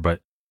before,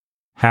 but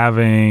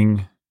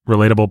having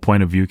relatable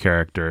point of view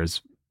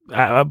characters.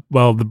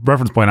 Well, the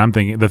reference point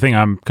the thing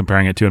I'm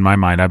comparing it to in my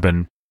mind, I've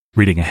been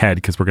reading ahead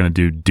because we're going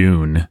to do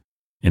Dune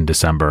in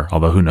December,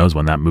 although who knows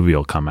when that movie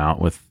will come out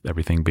with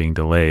everything being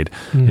delayed.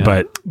 Yeah.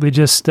 But we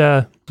just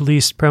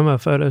released promo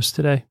photos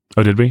today.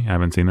 Oh, did we? I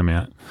haven't seen them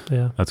yet.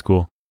 Yeah. That's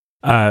cool.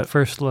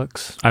 First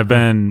looks. I've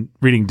been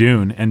reading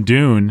Dune, and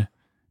Dune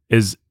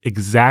is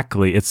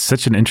it's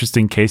such an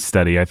interesting case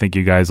study. I think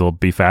you guys will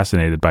be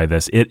fascinated by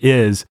this. It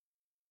is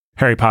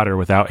Harry Potter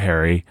without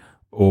Harry,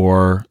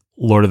 or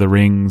Lord of the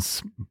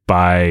Rings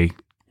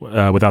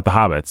without the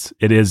hobbits.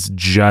 It is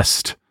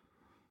just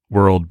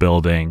world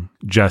building,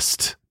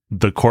 just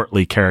the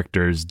courtly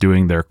characters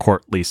doing their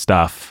courtly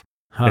stuff.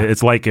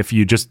 It's like if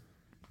you just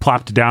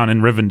plopped down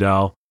in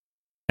Rivendell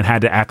and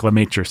had to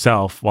acclimate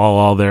yourself while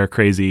all their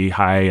crazy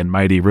high and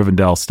mighty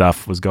Rivendell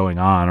stuff was going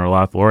on, or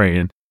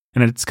Lothlorien.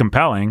 And it's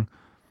compelling,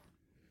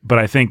 but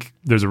I think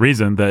there's a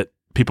reason that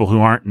people who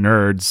aren't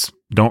nerds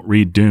don't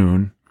read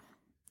Dune,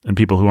 and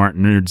people who aren't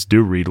nerds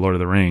do read Lord of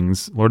the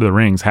Rings. Lord of the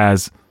Rings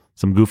has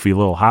some goofy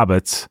little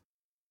hobbits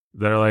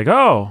that are like,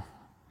 oh,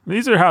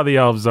 these are how the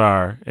elves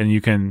are. And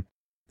you can,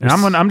 and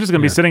I'm just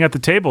going to be sitting at the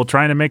table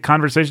trying to make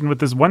conversation with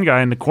this one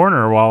guy in the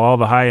corner while all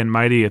the high and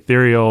mighty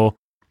ethereal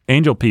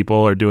angel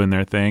people are doing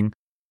their thing.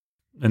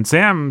 And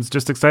Sam's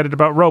just excited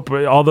about rope.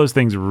 All those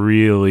things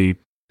really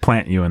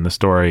plant you in the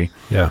story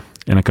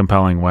in a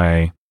compelling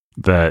way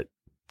that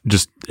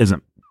just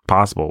isn't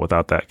possible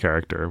without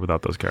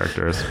those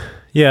characters.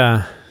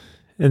 Yeah.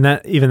 And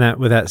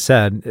with that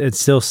said, it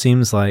still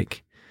seems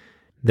like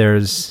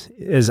there's,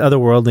 as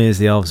otherworldly as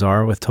the elves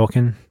are with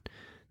Tolkien,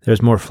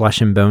 there's more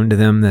flesh and bone to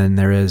them than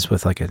there is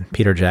with like a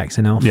Peter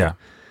Jackson elf. Yeah.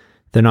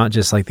 They're not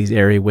just like these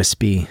airy,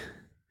 wispy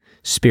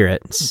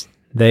spirits.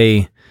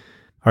 They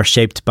are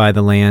shaped by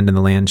the land, and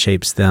the land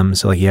shapes them.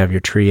 So like you have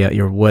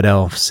your wood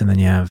elves, and then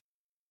you have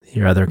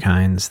your other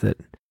kinds that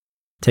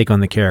take on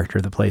the character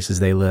of the places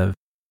they live.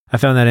 I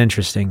found that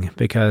interesting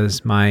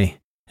because my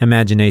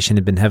imagination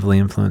had been heavily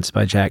influenced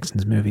by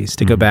Jackson's movies.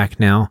 To go back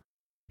now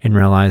and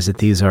realize that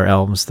these are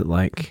elves that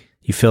like,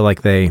 you feel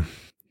like they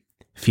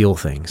feel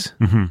things,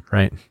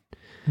 right?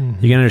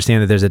 You can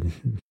understand that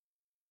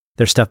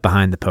there's stuff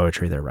behind the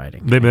poetry they're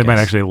writing. They might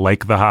actually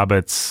like the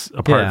hobbits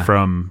apart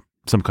from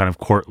some kind of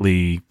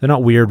courtly. They're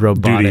not weird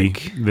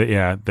robotic.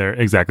 They're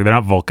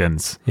not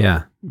Vulcans.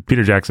 Yeah.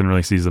 Peter Jackson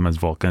really sees them as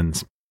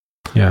Vulcans.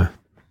 Yeah.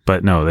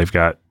 But no, they've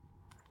got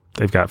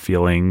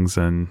feelings,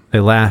 and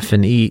they laugh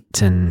and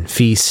eat and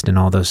feast and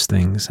all those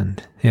things,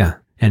 and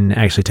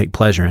actually take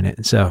pleasure in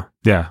it. So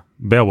yeah,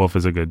 Beowulf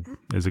is a good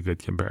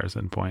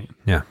comparison point.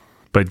 Yeah.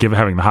 But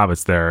having the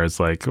hobbits there is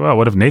like, well,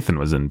 what if Nathan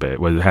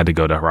had to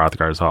go to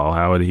Hrothgar's Hall?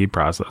 How would he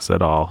process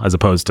it all, as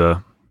opposed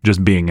to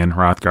just being in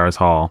Hrothgar's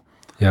Hall?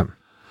 Yep.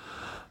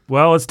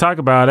 Well, let's talk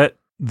about it.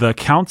 The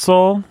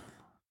Council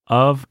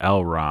of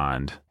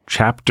Elrond,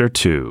 Chapter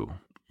 2.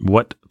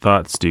 What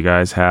thoughts do you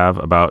guys have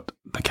about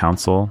the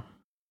Council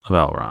of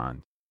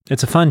Elrond?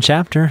 It's a fun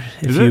chapter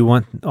if you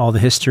want all the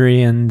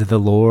history and the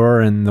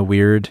lore and the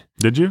weird.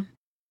 Did you?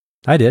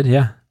 I did,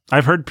 yeah.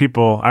 I've heard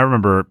people, I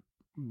remember,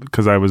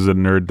 because I was a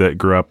nerd that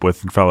grew up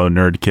with fellow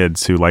nerd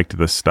kids who liked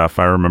this stuff.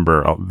 I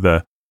remember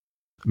the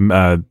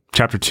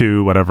Chapter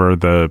 2, whatever,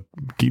 the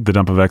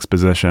dump of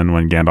exposition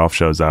when Gandalf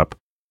shows up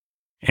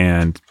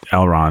and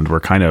Elrond were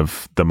kind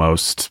of the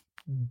most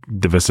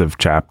divisive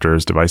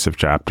chapters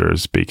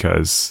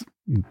because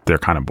they're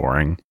kind of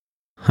boring.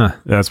 Huh.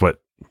 That's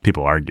what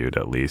people argued,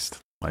 at least.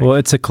 Well,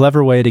 it's a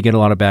clever way to get a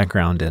lot of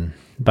background in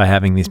by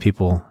having these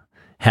people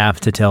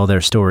have to tell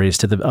their stories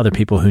to the other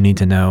people who need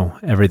to know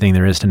everything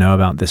there is to know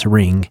about this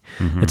ring.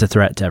 It's a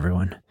threat to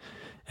everyone.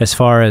 As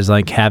far as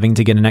like having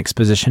to get an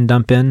exposition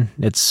dump in,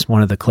 it's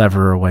one of the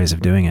cleverer ways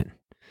of doing it.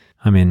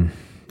 I mean,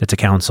 it's a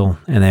council,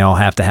 and they all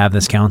have to have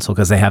this council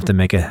because they have to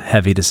make a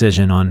heavy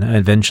decision on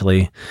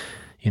eventually,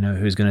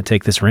 who's going to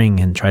take this ring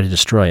and try to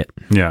destroy it.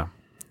 Yeah.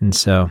 And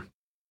so,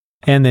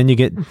 and then you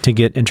get to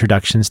get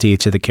introductions to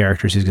each of the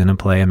characters who's going to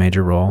play a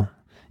major role.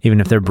 Even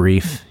if they're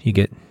brief, you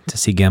get to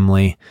see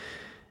Gimli.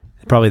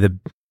 Probably the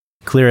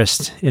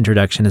clearest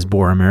introduction is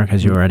Boromir,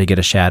 because you already get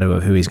a shadow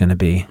of who he's going to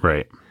be.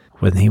 Right.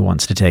 When he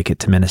wants to take it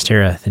to Minas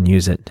Tirith and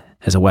use it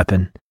as a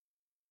weapon.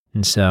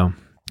 And so,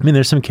 I mean,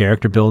 there's some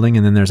character building,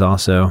 and then there's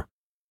also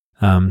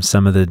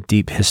some of the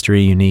deep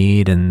history you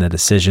need, and the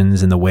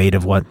decisions and the weight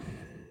of what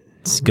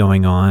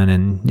going on,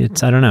 and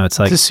I don't know, it's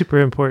like... It's a super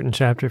important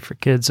chapter for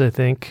kids, I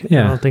think.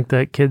 Yeah. I don't think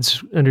that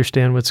kids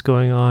understand what's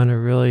going on or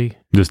really...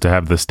 Just to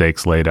have the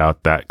stakes laid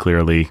out that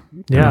clearly,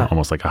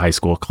 almost like a high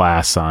school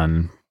class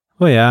on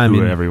who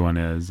everyone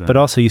is. But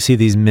also you see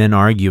these men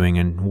arguing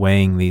and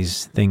weighing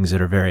these things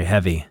that are very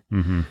heavy.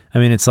 Mm-hmm. I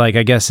mean, it's like,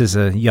 I guess as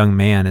a young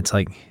man, it's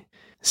like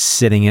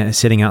sitting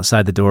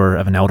outside the door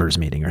of an elders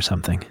meeting or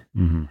something,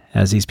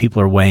 as these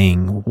people are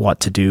weighing what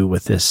to do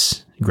with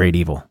this great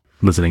evil.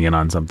 Listening in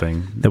on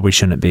something that we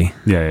shouldn't be.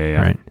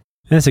 Yeah. Right.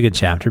 And it's a good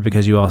chapter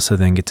because you also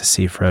then get to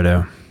see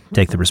Frodo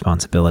take the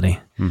responsibility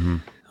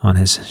on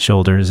his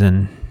shoulders.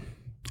 And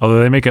although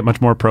they make it much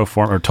more pro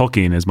forma, or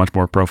Tolkien is much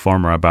more pro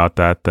forma about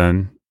that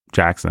than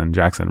Jackson.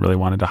 Jackson really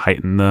wanted to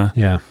heighten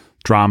the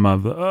drama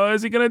of,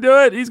 is he going to do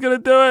it? He's going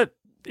to do it.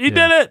 He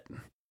did it.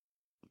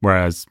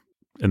 Whereas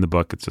in the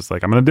book, it's just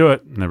like, I'm going to do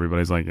it. And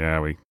everybody's like, yeah,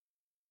 we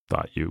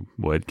thought you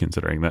would,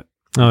 considering that.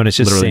 Oh, and it's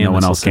just literally no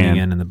one else listening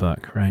can. in the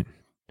book, right?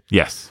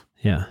 Yes.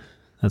 Yeah,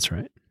 that's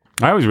right.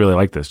 I always really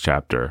liked this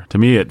chapter. To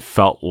me, it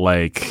felt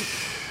like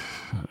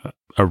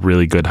a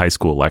really good high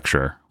school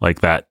lecture,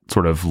 like that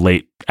sort of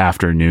late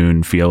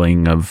afternoon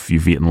feeling of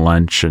you've eaten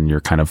lunch and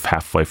you're kind of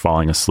halfway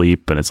falling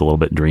asleep and it's a little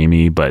bit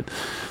dreamy, but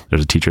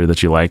there's a teacher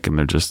that you like and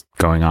they're just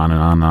going on and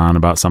on and on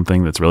about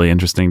something that's really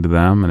interesting to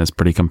them and it's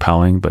pretty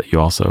compelling, but you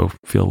also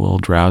feel a little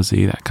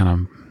drowsy, that kind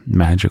of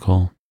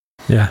magical,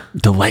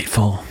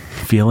 delightful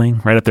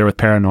feeling, right up there with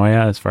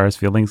paranoia as far as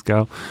feelings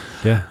go.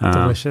 Yeah.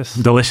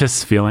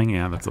 Delicious feeling.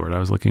 Yeah, that's the word I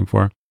was looking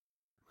for.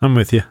 I'm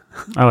with you.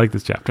 I like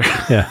this chapter.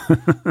 Yeah.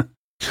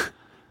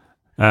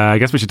 I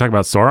guess we should talk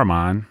about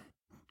Saruman.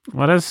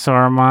 What does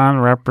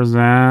Saruman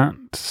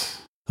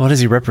represent? What does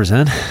he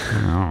represent? I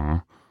don't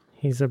know.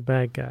 He's a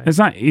bad guy. It's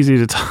not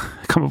easy to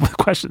come up with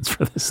questions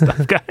for this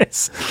stuff,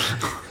 guys.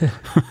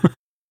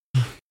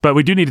 But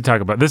we do need to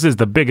talk about, this is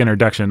the big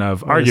introduction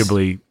of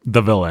arguably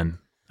the villain.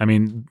 I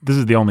mean, this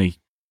is the only,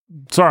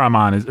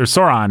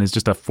 Sauron is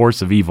just a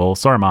force of evil.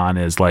 Saruman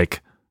is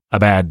like a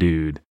bad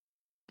dude.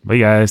 But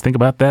you guys, think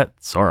about that,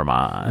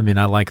 Saruman. I mean,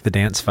 I like the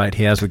dance fight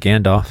he has with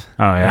Gandalf.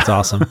 Oh, yeah. That's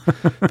awesome.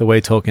 The way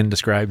Tolkien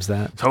describes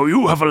that. So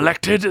you have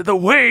elected the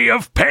way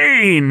of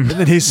pain. And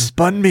then he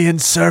spun me in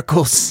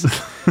circles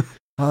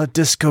while a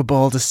disco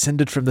ball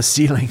descended from the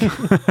ceiling.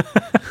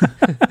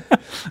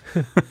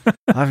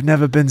 I've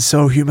never been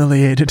so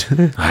humiliated.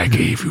 I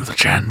gave you the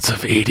chance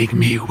of aiding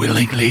me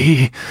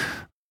willingly.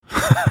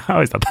 I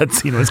always thought that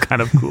scene was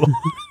kind of cool.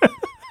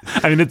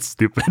 I mean, it's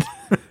stupid.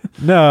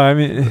 No, I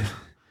mean...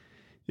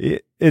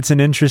 It's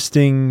an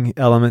interesting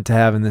element to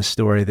have in this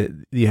story that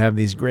you have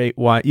these great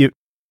it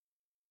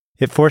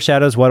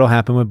foreshadows what will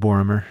happen with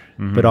Boromir,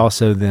 but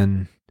also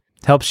then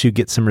helps you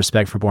get some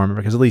respect for Boromir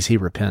because at least he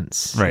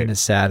repents and is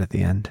sad at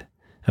the end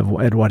of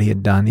what he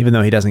had done, even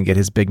though he doesn't get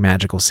his big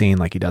magical scene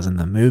like he does in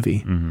the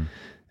movie.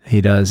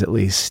 He does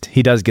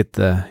get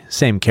the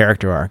same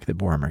character arc that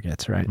Boromir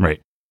gets, right?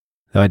 Right.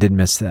 Though I did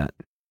miss that.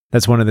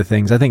 That's one of the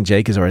things. I think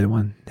Jake has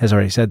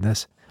already said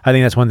this. I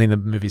think that's one thing the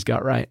movies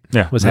got right.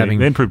 Yeah, was they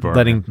improved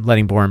Boromir.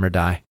 letting Boromir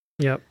die.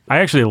 Yep. I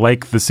actually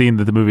like the scene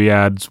that the movie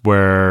adds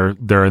where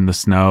they're in the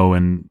snow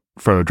and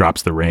Frodo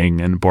drops the ring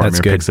and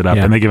Boromir picks it up,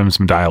 and they give him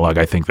some dialogue.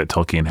 I think that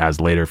Tolkien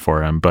has later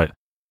for him, but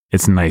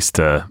it's nice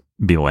to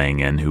be laying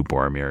in who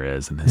Boromir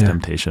is and his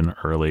temptation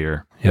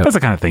earlier. Yep. That's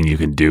the kind of thing you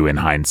can do in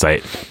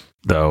hindsight,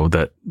 though,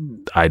 that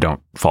I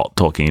don't fault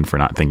Tolkien for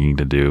not thinking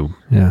to do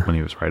when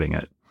he was writing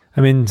it. I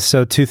mean,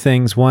 so two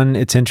things. One,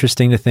 it's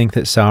interesting to think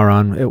that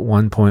Sauron at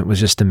one point was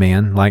just a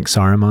man like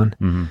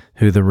Saruman,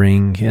 who the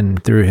ring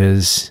and through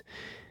his...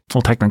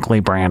 Well,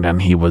 technically, Brandon,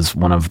 he was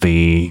one of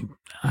the...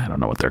 I don't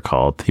know what they're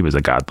called. He was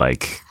a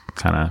godlike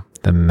kind of...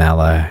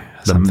 The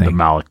something. The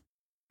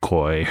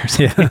Malakoi or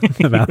something.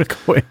 Yeah, the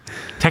Malakoi.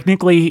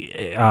 Technically,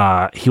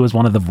 he was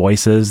one of the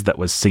voices that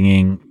was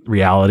singing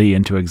reality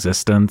into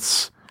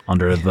existence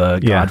under the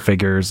god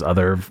figure's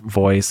other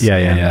voice.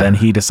 Then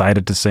he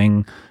decided to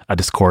sing a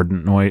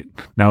discordant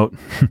note.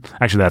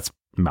 Actually, that's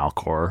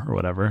Malkor or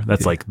whatever.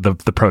 That's like the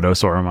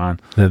proto-Sauron.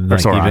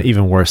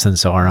 Even worse than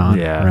Sauron.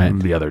 Yeah, right?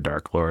 The other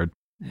Dark Lord.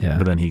 Yeah.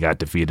 But then he got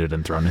defeated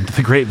and thrown into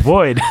the Great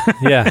Void.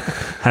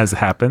 As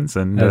happens.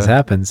 And then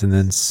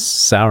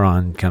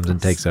Sauron comes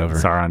and takes over.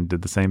 Sauron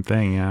did the same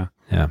thing,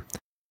 Yeah.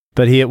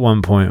 But he at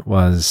one point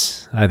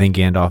was, I think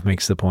Gandalf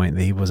makes the point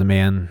that he was a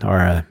man or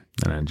an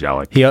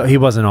angelic. He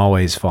wasn't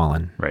always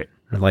fallen. Right.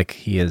 Like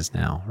he is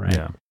now, right?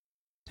 Yeah.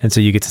 And so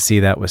you get to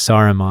see that with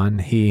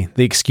Saruman.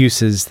 The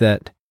excuses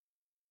that,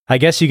 I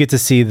guess you get to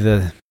see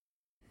the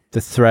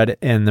threat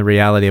and the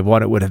reality of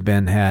what it would have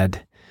been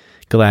had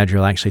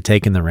Galadriel actually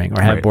taken the ring,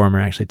 or had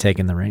Boromir actually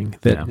taken the ring.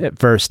 That at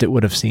first it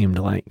would have seemed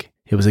like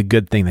it was a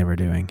good thing they were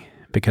doing,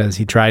 because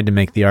he tried to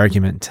make the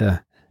argument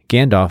to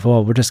Gandalf,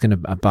 well, we're just going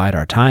to abide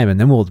our time and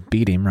then we'll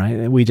beat him,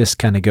 right? We just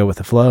kind of go with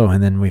the flow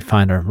and then we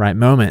find our right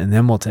moment and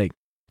then we'll take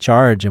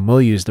charge and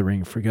we'll use the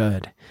ring for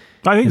good.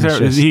 I think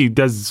he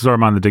does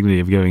Saruman the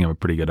dignity of giving him a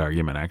pretty good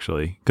argument,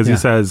 actually, because he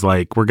says,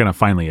 like, we're going to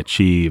finally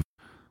achieve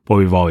what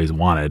we've always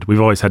wanted.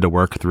 We've always had to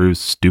work through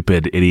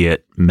stupid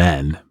idiot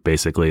men,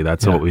 basically.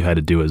 That's what we had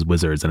to do as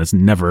wizards, and it's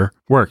never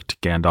worked,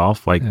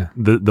 Gandalf. Like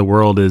the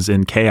world is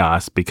in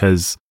chaos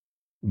because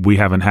we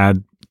haven't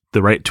had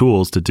the right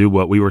tools to do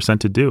what we were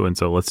sent to do, and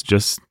so let's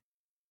just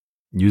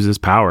use this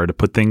power to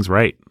put things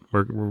right.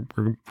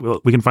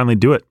 We can finally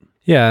do it.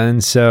 Yeah,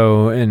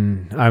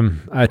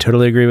 and I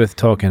totally agree with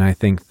Tolkien. I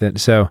think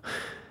that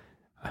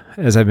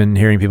as I've been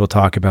hearing people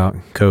talk about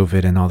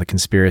COVID and all the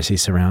conspiracy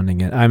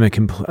surrounding it, I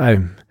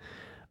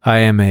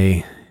am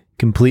a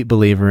complete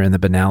believer in the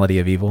banality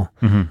of evil.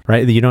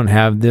 Right?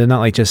 They're not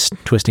like just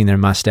twisting their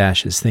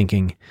mustaches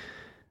thinking,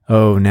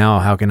 "Oh, now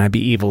how can I be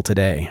evil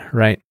today?"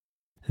 Right?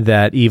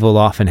 That evil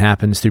often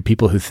happens through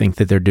people who think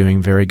that they're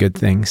doing very good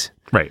things.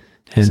 Right.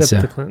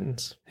 Except the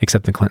Clintons.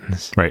 Except the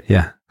Clintons. Right.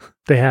 Yeah.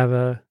 They have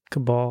a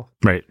cabal.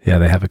 Right. Yeah,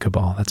 they have a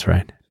cabal. That's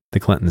right. The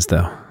Clintons,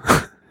 though.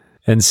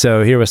 And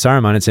so here with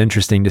Saruman, it's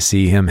interesting to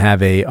see him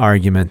have a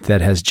argument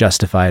that has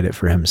justified it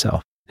for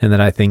himself. And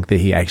that I think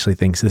that he actually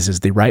thinks this is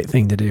the right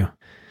thing to do.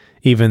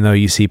 Even though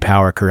you see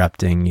power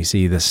corrupting, you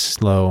see the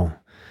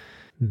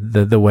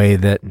way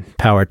that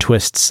power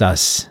twists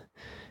us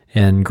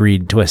and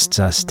greed twists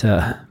us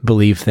to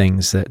believe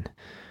things that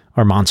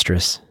are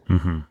monstrous.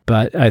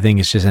 But I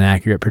think it's just an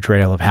accurate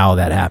portrayal of how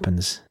that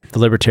happens. The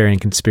libertarian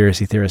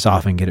conspiracy theorists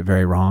often get it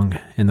very wrong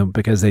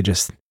because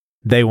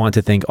they want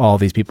to think all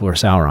these people are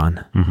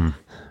Sauron.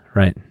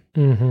 Right?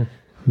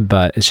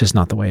 But it's just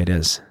not the way it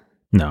is.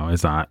 No,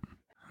 it's not.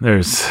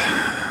 I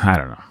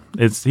don't know.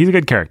 He's a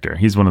good character.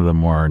 He's one of the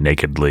more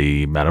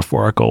nakedly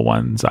metaphorical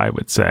ones, I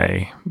would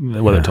say.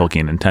 Whether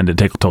Tolkien intended,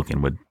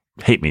 Tolkien would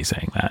hate me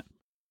saying that.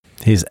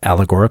 He's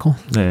allegorical?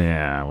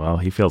 Yeah, well,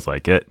 he feels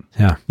like it.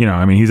 Yeah.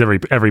 He's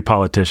every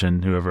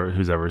politician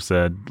who's ever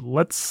said,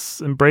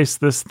 let's embrace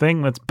this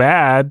thing that's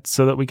bad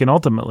so that we can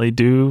ultimately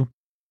do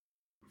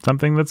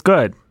something that's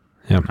good.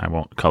 Yeah. I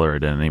won't color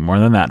it in any more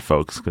than that,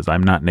 folks, because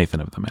I'm not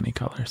Nathan of the many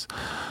colors.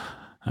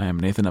 I am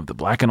Nathan of the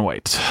black and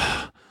white.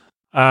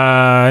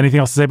 Anything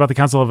else to say about the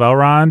Council of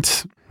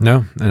Elrond?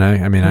 No, and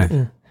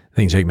I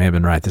think Jake may have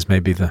been right. This may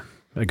be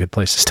a good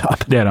place to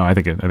stop. Yeah, no, I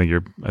think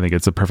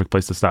it's a perfect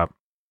place to stop.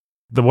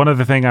 The one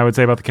other thing I would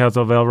say about the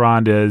Council of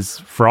Elrond is,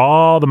 for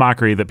all the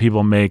mockery that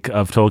people make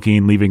of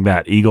Tolkien leaving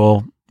that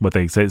eagle, what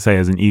they say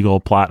is an eagle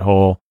plot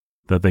hole,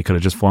 that they could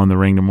have just flown the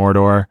ring to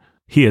Mordor,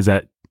 he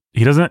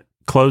doesn't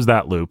close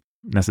that loop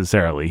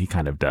necessarily. He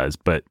kind of does,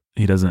 but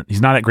he's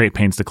not at great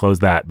pains to close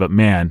that. But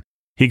man,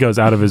 he goes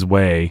out of his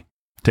way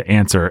to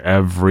answer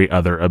every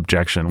other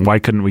objection. Why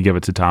couldn't we give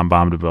it to Tom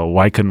Bombadil?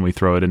 Why couldn't we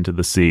throw it into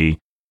the sea?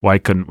 Why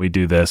couldn't we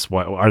do this?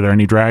 Are there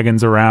any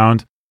dragons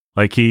around?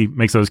 Like, he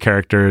makes those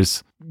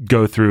characters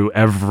go through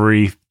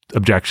every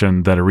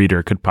objection that a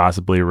reader could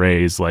possibly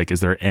raise. Like, is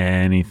there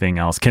anything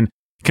else? Can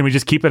we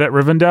just keep it at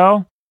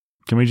Rivendell?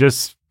 Can we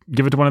just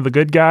give it to one of the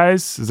good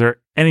guys? Is there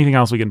anything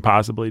else we can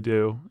possibly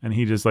do? And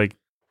he just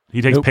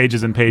he takes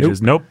pages and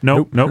pages. Nope.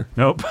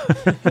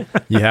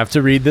 You have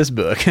to read this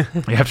book.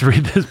 You have to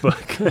read this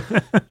book.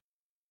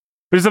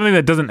 But it's something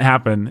that doesn't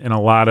happen in a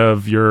lot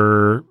of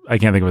I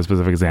can't think of a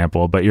specific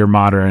example, but your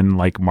modern,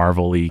 like,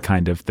 Marvel-y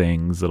kind of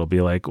things. It'll be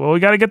like, well, we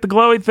got to get the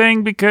glowy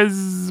thing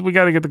because we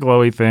got to get the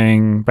glowy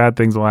thing. Bad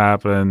things will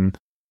happen.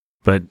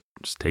 But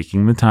just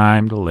taking the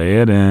time to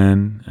lay it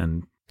in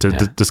and to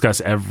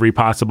discuss every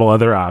possible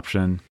other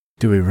option.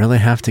 Do we really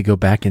have to go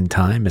back in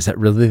time? Is that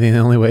really the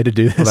only way to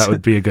do this? Well, that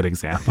would be a good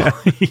example.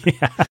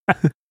 Yeah.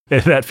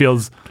 That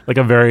feels like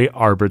a very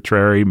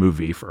arbitrary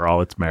movie for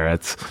all its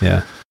merits.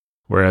 Yeah.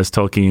 Whereas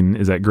Tolkien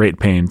is at great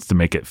pains to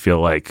make it feel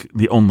like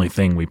the only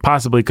thing we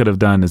possibly could have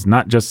done is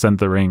not just sent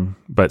the ring,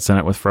 but sent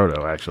it with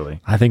Frodo, actually.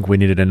 I think we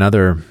needed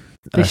another...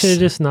 They should have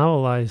just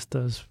novelized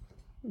those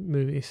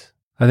movies.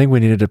 I think we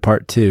needed a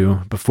part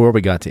 2 before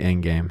we got to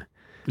Endgame.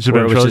 It should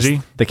have been a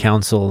trilogy? The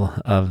Council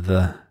of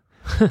the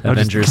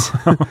Avengers.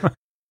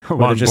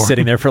 They're just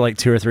sitting there for like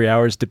 2 or 3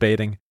 hours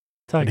debating.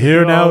 And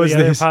here now is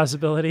the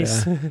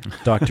possibilities. Yeah.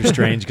 Doctor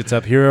Strange gets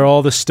up. Here are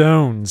all the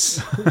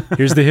stones.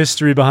 Here's the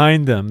history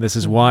behind them. This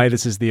is why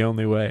this is the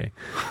only way.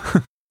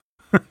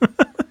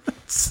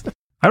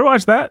 I'd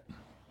watch that.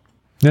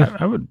 Yeah,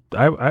 I would.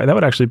 That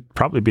would actually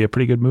probably be a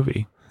pretty good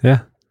movie.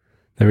 Yeah,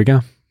 there we go.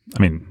 I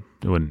mean,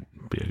 it wouldn't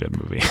be a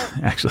good movie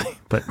actually,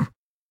 but all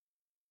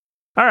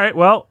right.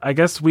 Well, I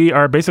guess we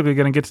are basically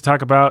going to get to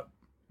talk about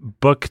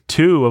book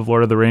 2 of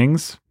Lord of the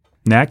Rings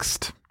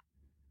next.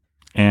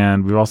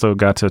 And we've also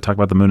got to talk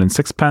about The Moon and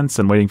Sixpence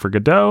and Waiting for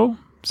Godot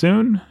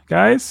soon,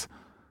 guys.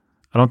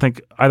 I don't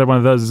think either one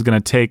of those is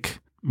going to take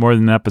more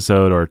than an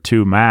episode or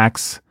 2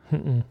 max.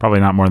 Probably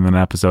not more than an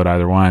episode,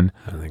 either one.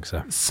 I don't think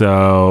so.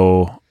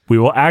 So we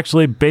will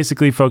actually,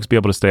 basically, folks, be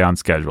able to stay on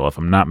schedule. If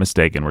I'm not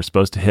mistaken, we're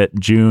supposed to hit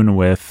June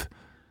with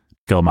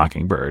Kill a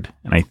Mockingbird.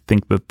 And I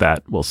think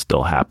that will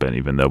still happen,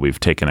 even though we've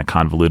taken a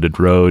convoluted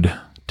road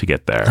to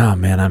get there. Oh,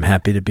 man, I'm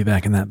happy to be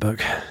back in that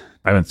book.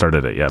 I haven't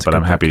started it yet, but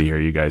I'm happy to hear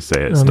you guys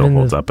say it still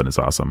holds up and it's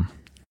awesome.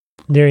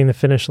 Nearing the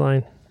finish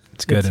line.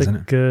 It's good, isn't it?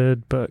 It's a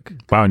good book.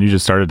 Wow, and you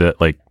just started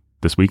it like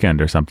this weekend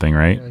or something,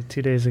 right? Yeah, like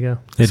 2 days ago.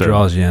 It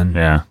draws you in.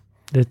 Yeah.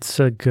 It's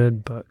a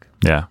good book.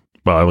 Yeah.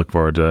 Well, I look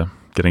forward to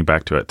getting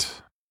back to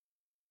it.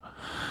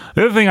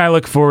 The other thing I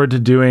look forward to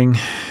doing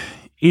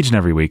each and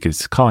every week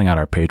is calling out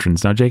our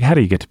patrons. Now, Jake, how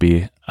do you get to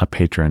be a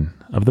patron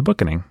of The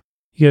Bookening?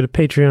 You go to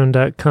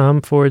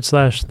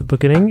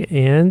patreon.com/thebookening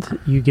and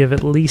you give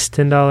at least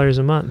 $10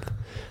 a month.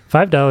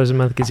 $5 a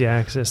month gives you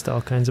access to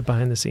all kinds of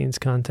behind-the-scenes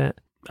content.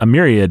 A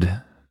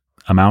myriad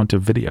amount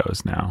of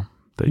videos now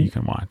that you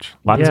can watch.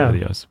 Lots of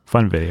videos,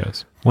 fun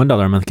videos.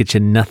 $1 a month gets you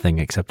nothing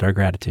except our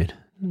gratitude.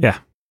 Yeah.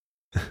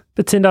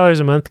 But $10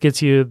 a month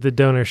gets you the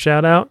donor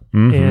shout out,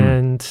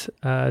 and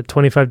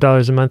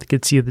 $25 a month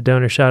gets you the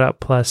donor shout out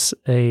plus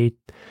an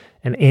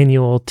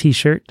annual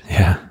t-shirt.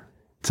 Yeah.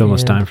 It's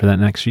almost time for that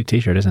next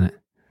t-shirt, isn't it?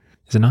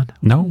 Is it not?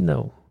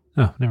 No.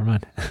 Oh, never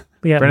mind.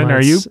 We got Brandon,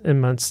 months are you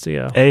and months to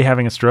go. A,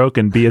 having a stroke,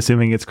 and B,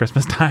 assuming it's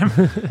Christmas time?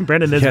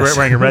 Brandon is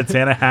wearing a red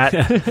Santa hat.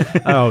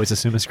 I always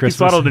assume it's Christmas. He's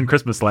swaddled in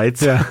Christmas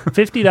lights. Yeah.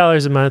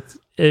 $50 a month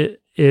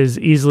is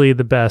easily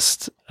the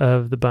best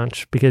of the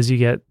bunch because you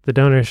get the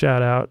donor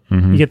shout out,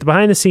 you get the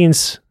behind the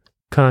scenes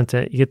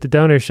content, you get the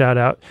donor shout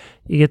out,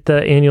 you get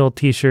the annual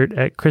t-shirt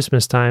at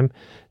Christmas time,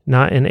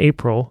 not in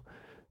April.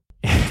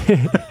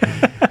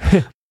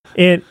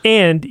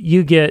 and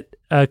you get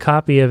a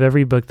copy of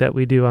every book that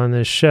we do on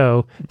this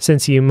show sent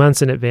to you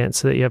months in advance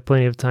so that you have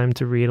plenty of time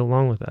to read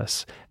along with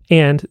us.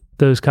 And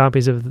those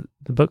copies of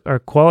the book are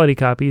quality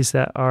copies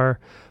that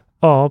are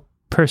all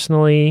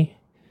personally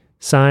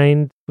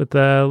signed with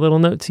a little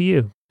note to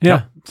you.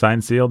 Yeah.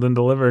 Signed, sealed, and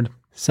delivered.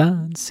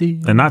 Signed,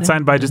 sealed. And not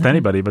signed by just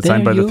anybody, but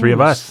signed by the three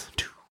of us.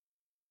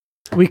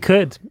 We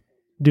could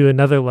do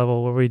another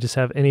level where we just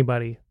have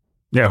anybody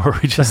Yeah, where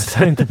we just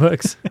sign the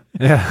books.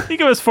 Yeah. You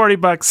give us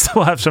 $40,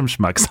 we'll have some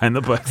schmuck sign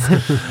the books.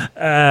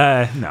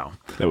 No.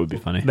 That would be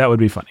funny. That would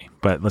be funny,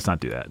 but let's not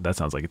do that. That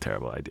sounds like a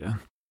terrible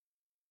idea.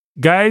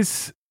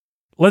 Guys,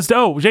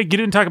 Jake, you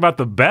didn't talk about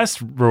the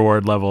best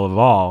reward level of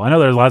all. I know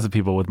there's lots of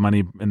people with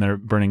money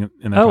burning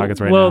in their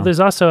pockets right now. Well, there's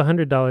also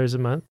 $100 a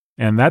month.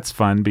 And that's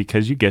fun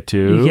because you get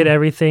You get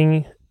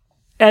everything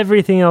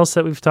else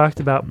that we've talked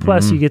about.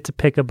 Plus, you get to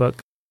pick a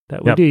book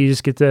that we do. You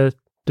just get to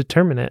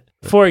determine it.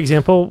 For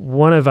example,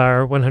 one of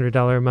our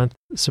 $100 a month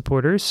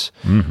supporters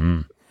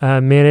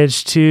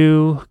managed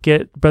to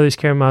get Brothers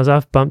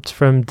Karamazov bumped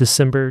from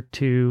December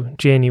to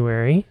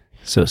January.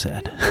 So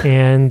sad.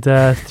 And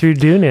threw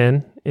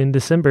Dune in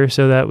December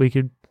so that we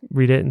could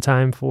read it in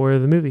time for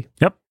the movie.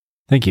 Yep.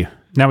 Thank you.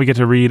 Now we get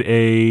to read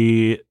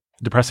a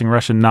depressing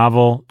Russian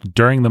novel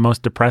during the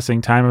most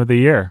depressing time of the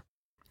year.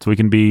 So we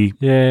can be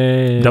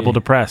double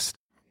depressed.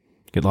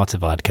 Get lots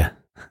of vodka.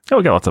 Oh,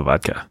 we'll get lots of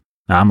vodka.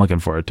 I'm looking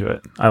forward to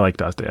it. I like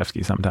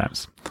Dostoevsky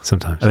sometimes.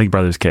 I think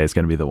Brothers K is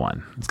going to be the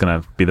one. It's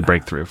going to be the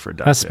breakthrough for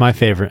Dostoevsky. That's my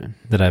favorite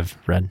that I've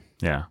read.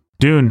 Yeah.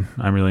 Dune,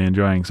 I'm really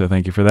enjoying, so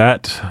thank you for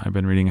that. I've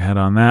been reading ahead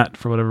on that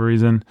for whatever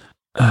reason.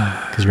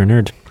 Because you're a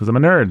nerd. Because I'm a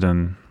nerd,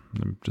 and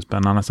I've just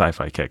been on a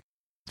sci-fi kick.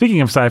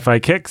 Speaking of sci-fi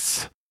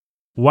kicks,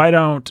 why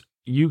don't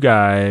you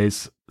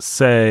guys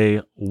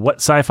say what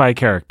sci-fi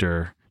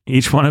character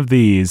each one of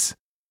these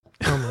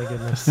Oh my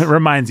goodness. it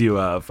reminds you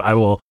of? I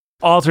will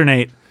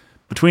alternate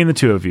between the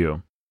two of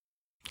you.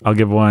 I'll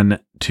give one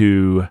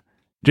to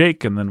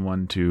Jake and then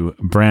one to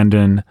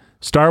Brandon.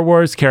 Star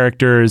Wars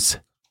characters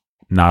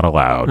not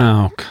allowed.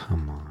 Oh,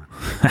 come on.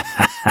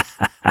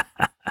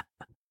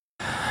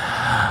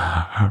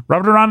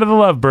 Robert around to the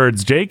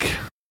Lovebirds, Jake.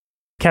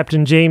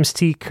 Captain James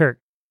T. Kirk.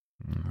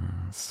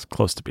 It's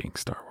close to being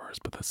Star Wars,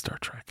 but that's Star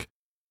Trek.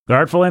 The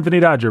Artful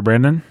Anthony Dodger,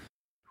 Brandon.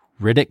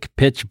 Riddick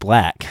Pitch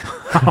Black.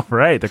 All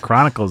right, the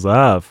Chronicles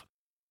of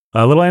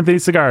Little Anthony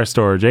Cigar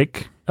Store,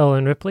 Jake.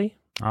 Ellen Ripley.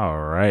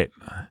 All right.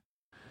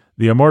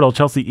 The Immortal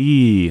Chelsea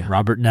E.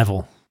 Robert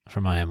Neville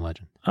from I Am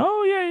Legend.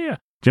 Oh, yeah.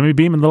 Jimmy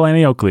Beam and Little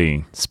Annie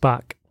Oakley.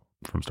 Spock.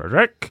 From Star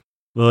Trek.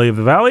 Lily of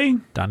the Valley.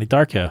 Donnie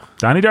Darko.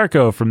 Donnie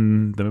Darko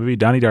from the movie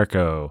Donnie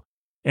Darko.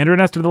 Andrew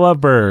and Esther the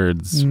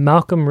Lovebirds.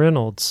 Malcolm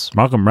Reynolds.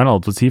 Malcolm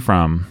Reynolds, what's he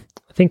from?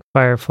 I think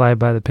Firefly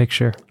by the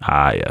picture.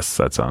 Ah, yes,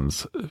 that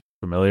sounds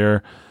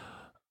familiar.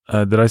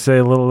 Did I say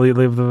Little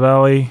Lily of the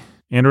Valley?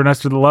 Andrew and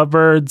Esther the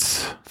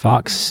Lovebirds.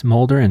 Fox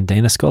Mulder and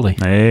Dana Scully.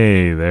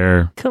 Hey,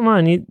 there. Come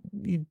on,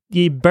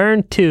 you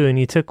burned two and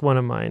you took one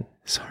of mine.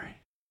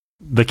 Sorry.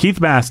 The Keith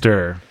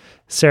Master.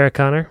 Sarah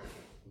Connor.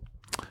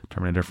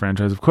 Terminator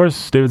franchise, of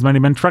course. David's Mighty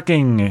Men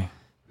Trucking.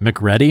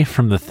 McReady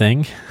from The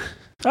Thing.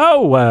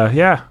 Oh,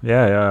 yeah.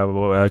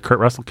 Kurt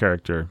Russell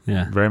character.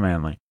 Yeah. Very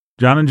manly.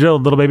 John and Jill,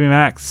 Little Baby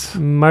Max.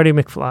 Marty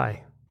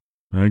McFly.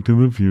 Back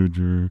to the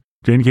Future.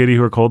 Jane and Katie,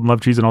 who are cold and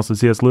love cheese, and also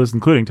C.S. Lewis,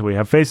 including Till We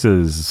Have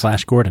Faces.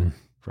 Flash Gordon.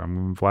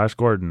 From Flash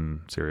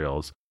Gordon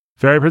serials.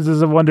 Fairy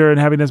Princess of Wonder and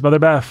Happiness, Mother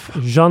Beth.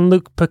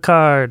 Jean-Luc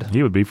Picard.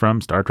 He would be from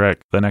Star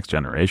Trek The Next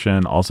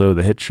Generation. Also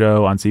the hit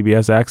show on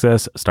CBS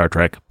Access, Star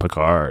Trek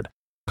Picard.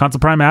 Consul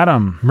Prime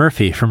Adam.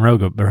 Murphy from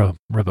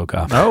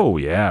RoboCop. Oh,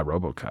 yeah,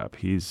 RoboCop.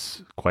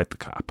 He's quite the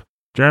cop.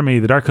 Jeremy,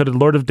 the Dark-Hooded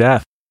Lord of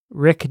Death.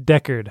 Rick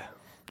Deckard.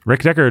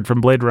 Rick Deckard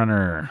from Blade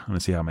Runner. I'm going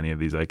to see how many of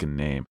these I can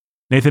name.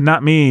 Nathan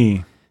Not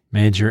Me.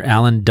 Major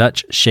Alan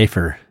Dutch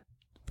Schaefer.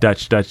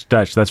 Dutch. That's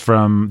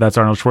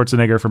Arnold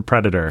Schwarzenegger from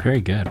Predator.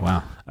 Very good.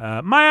 Wow.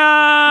 Maya!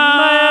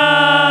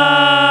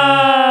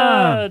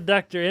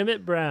 Dr.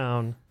 Emmett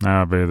Brown.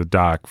 I'll be the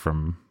Doc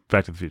from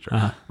Back to the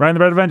Future. Ryan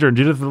the Red Avenger and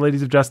Judith the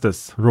Ladies of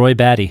Justice. Roy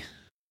Batty.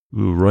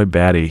 Ooh, Roy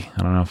Batty.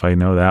 I don't know if I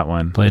know that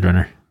one. Blade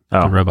Runner.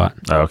 Oh. The robot.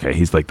 Oh, okay,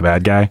 he's like the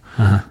bad guy.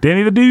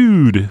 Danny the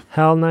Dude.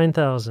 HAL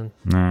 9000.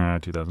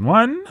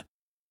 2001.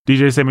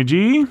 DJ Sammy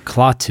G.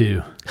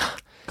 Klaatu.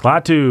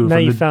 Klaatu. Now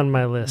you found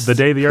my list. The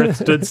Day the Earth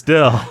Stood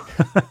Still.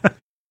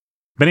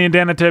 Benny and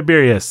Dana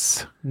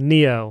Tiberius.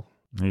 Neo.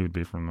 He would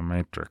be from The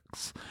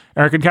Matrix.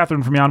 Eric and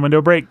Catherine from Yon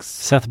Window Breaks.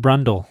 Seth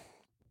Brundle.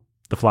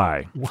 The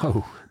Fly.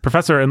 Whoa.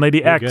 Professor and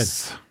Lady Very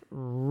X.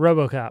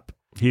 RoboCop.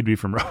 He'd be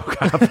from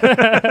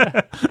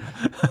RoboCop.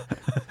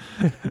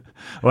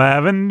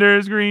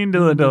 Lavender's green,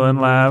 Dylan, Dylan.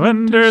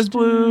 Lavender's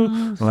blue.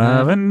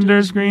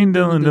 Lavender's green,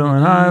 Dylan,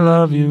 Dylan. I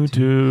love you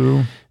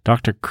too.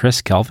 Dr.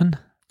 Chris Kelvin.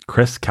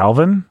 Chris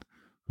Calvin?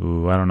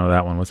 Ooh, I don't know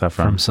that one. What's that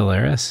From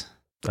Solaris.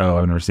 Oh,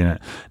 I've never seen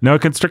it. Noah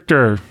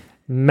Constrictor.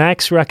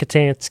 Max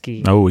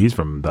Rakatansky. Oh, he's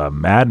from the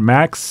Mad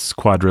Max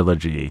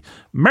quadrilogy.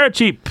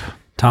 Maricheap.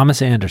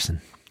 Thomas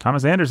Anderson.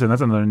 Thomas Anderson.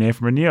 That's another name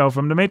from Neo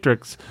from The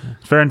Matrix.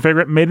 Fair and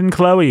favorite Maiden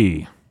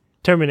Chloe.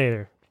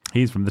 Terminator.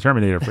 He's from the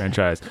Terminator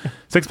franchise.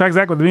 Six Pack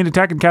Zach with the mean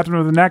attack and Catherine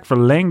with a knack for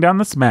laying down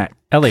the smack.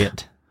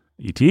 Elliot.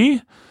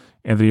 E.T.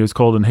 Anthony was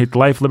cold and hate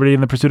life, liberty,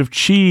 and the pursuit of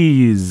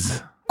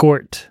cheese.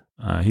 Gort.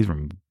 He's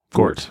from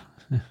Gort.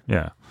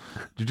 Yeah.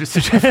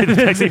 Jiu-Jitsu Jeffrey, the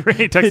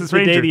Texas The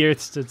Ranger. Day the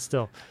Earth Stood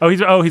Still. Oh,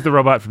 he's the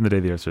robot from The Day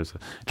the Earth Stood Still.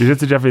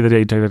 Jiu-Jitsu Jeffrey, the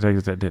Day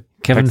Texas.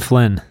 Kevin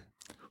Flynn.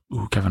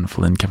 Ooh, Kevin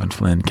Flynn.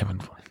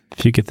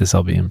 If you get this,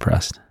 I'll be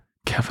impressed.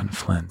 Kevin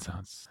Flynn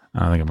sounds...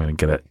 I don't think I'm going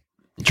to get it.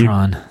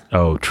 Tron.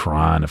 Oh,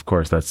 Tron. Of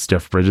course. That's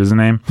Jeff Bridges'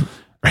 name.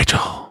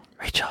 Rachel.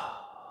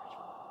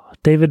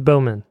 David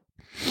Bowman.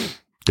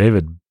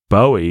 David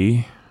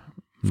Bowie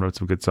wrote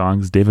some good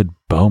songs. David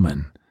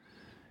Bowman.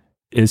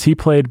 Is he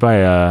played by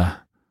a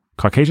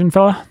Caucasian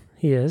fella?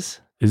 He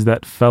is. Is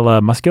that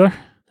fella muscular?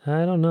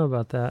 I don't know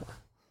about that.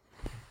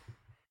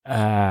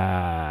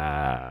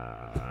 I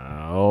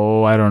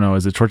don't know.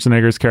 Is it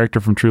Schwarzenegger's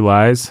character from True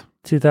Lies?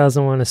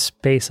 2001: A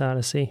Space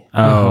Odyssey.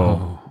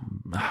 Oh.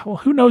 Well,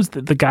 who knows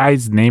the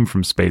guy's name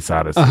from Space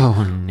Odyssey?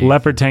 Oh, no.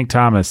 Leopard Tank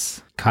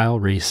Thomas. Kyle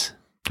Reese.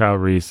 Kyle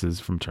Reese is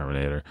from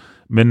Terminator.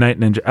 Midnight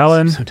Ninja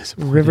Ellen. So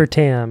disappointed. River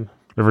Tam.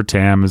 River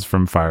Tam is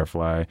from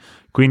Firefly.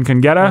 Queen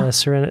Kangetta.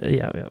 Serenity.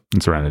 Yeah.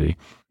 And Serenity.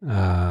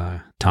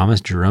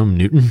 Thomas Jerome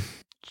Newton.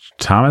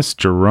 Thomas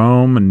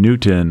Jerome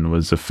Newton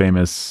was a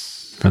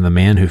famous... From The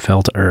Man Who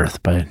Fell to Earth,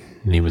 and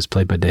he was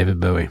played by David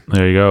Bowie.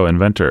 There you go,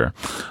 inventor.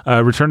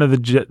 Return of the...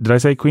 Did I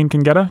say Queen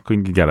Kangetta?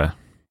 Queen Kangetta.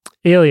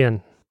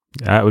 Alien.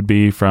 That would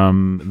be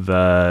from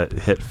the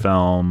hit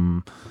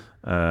film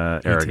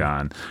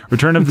Aragon.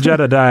 Return of the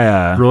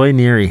Jedediah. Roy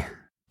Neary.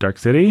 Dark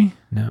City?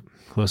 No.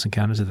 Close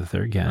Encounters of the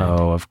Third Kind.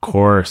 Oh, of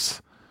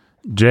course.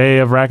 Jay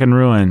of Rack and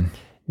Ruin.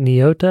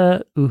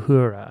 Nyota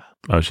Uhura.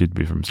 Oh, she'd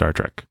be from Star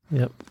Trek.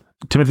 Yep.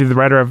 Timothy the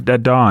Writer of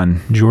Dead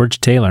Dawn.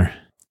 George Taylor.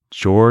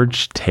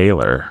 George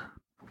Taylor.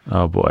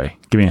 Oh, boy.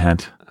 Give me a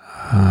hint.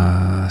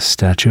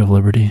 Statue of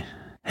Liberty.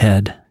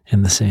 Head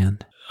in the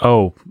Sand.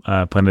 Oh,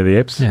 Planet of the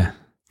Apes? Yeah.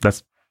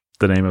 That's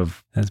the name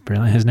of... That's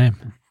brilliant. His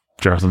name.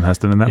 Charlton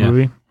Heston in that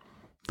movie.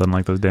 Doesn't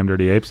like those damn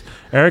dirty apes.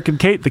 Eric and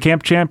Kate, the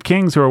Camp Champ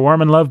Kings who are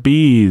warm and love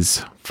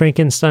bees.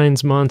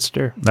 Frankenstein's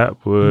monster.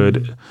 That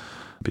would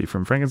be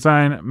from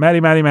Frankenstein.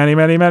 Matty,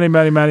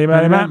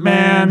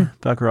 Man.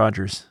 Buck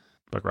Rogers.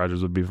 Buck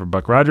Rogers would be from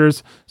Buck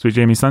Rogers. Sweet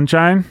Jamie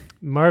Sunshine.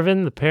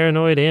 Marvin the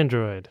Paranoid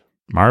Android.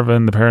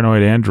 Marvin the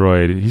Paranoid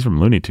Android. He's from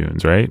Looney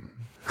Tunes, right?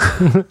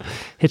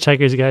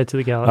 Hitchhiker's Guide to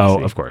the Galaxy.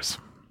 Oh, of course.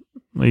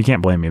 Well, you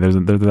can't blame me. There's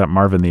that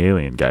Marvin the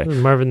alien guy.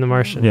 Marvin the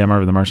Martian. Yeah,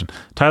 Marvin the Martian.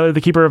 Tyler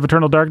the Keeper of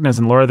Eternal Darkness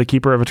and Laura the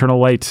Keeper of Eternal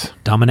Light.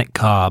 Dominic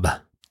Cobb.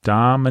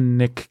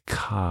 Dominic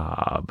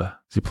Cobb.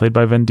 Is he played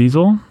by Vin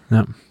Diesel?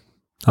 No.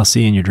 I'll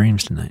see you in your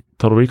dreams tonight.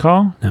 Total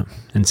Recall? No.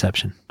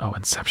 Inception. Oh,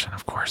 Inception,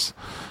 of course.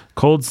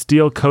 Cold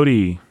Steel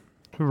Cody.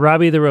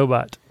 Robbie the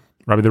Robot.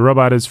 Robbie the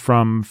Robot is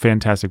from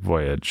Fantastic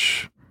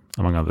Voyage,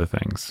 among other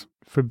things.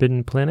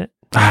 Forbidden Planet.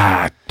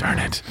 Ah, darn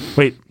it.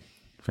 Wait.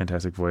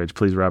 Fantastic Voyage.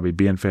 Please, Robbie,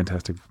 be in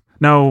Fantastic...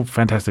 No,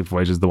 Fantastic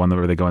Voyage is the one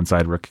where they go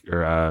inside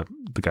the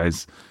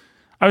guys...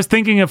 I was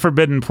thinking of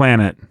Forbidden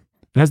Planet.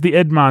 It has the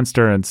Id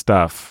monster and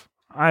stuff.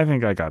 I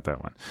think I got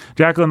that one.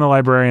 Jacqueline the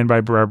Librarian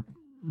by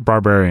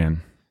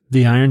Barbarian.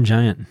 The Iron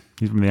Giant.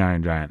 He's from the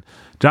Iron Giant.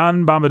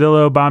 John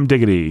Bombadillo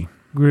Bombdiggity.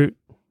 Groot.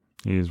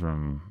 He's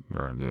from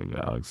Guardians of the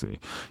Galaxy.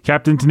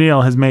 Captain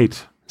Tennille, his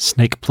mate.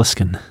 Snake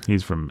Plissken.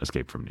 He's from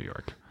Escape from New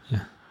York.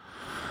 Yeah.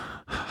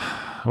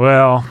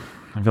 Well,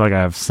 I feel like I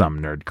have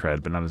some nerd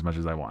cred, but not as much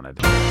as I wanted.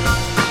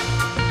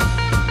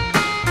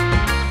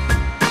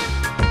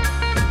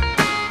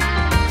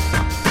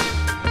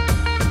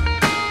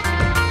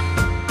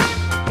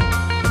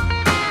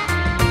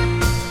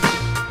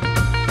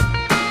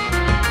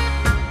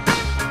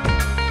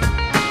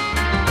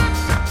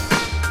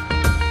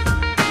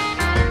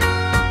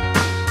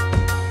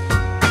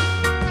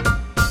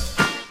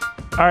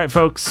 All right,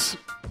 folks.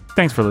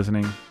 Thanks for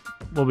listening.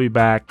 we'll be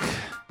back.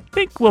 I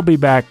think we'll be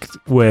back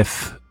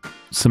with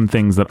some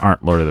things that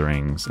aren't Lord of the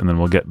Rings, and then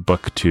we'll get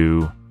book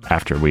 2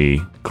 after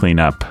we clean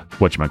up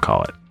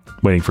whatchamacallit,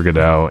 Waiting for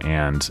Godot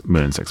and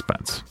Moon and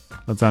Sixpence.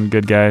 That sound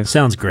good, guys?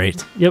 Sounds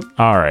great. Yep.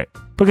 All right.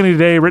 Book of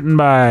today, written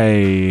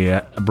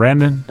by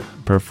Brandon,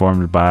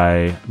 performed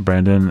by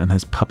Brandon and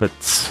his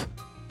puppets.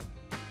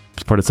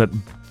 Support us at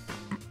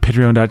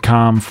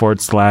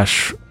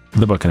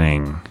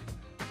patreon.com/thebookening.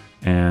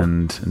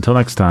 And until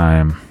next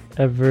time.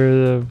 Ever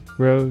the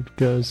road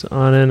goes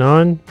on and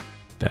on.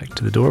 Back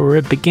to the door where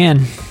it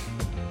began.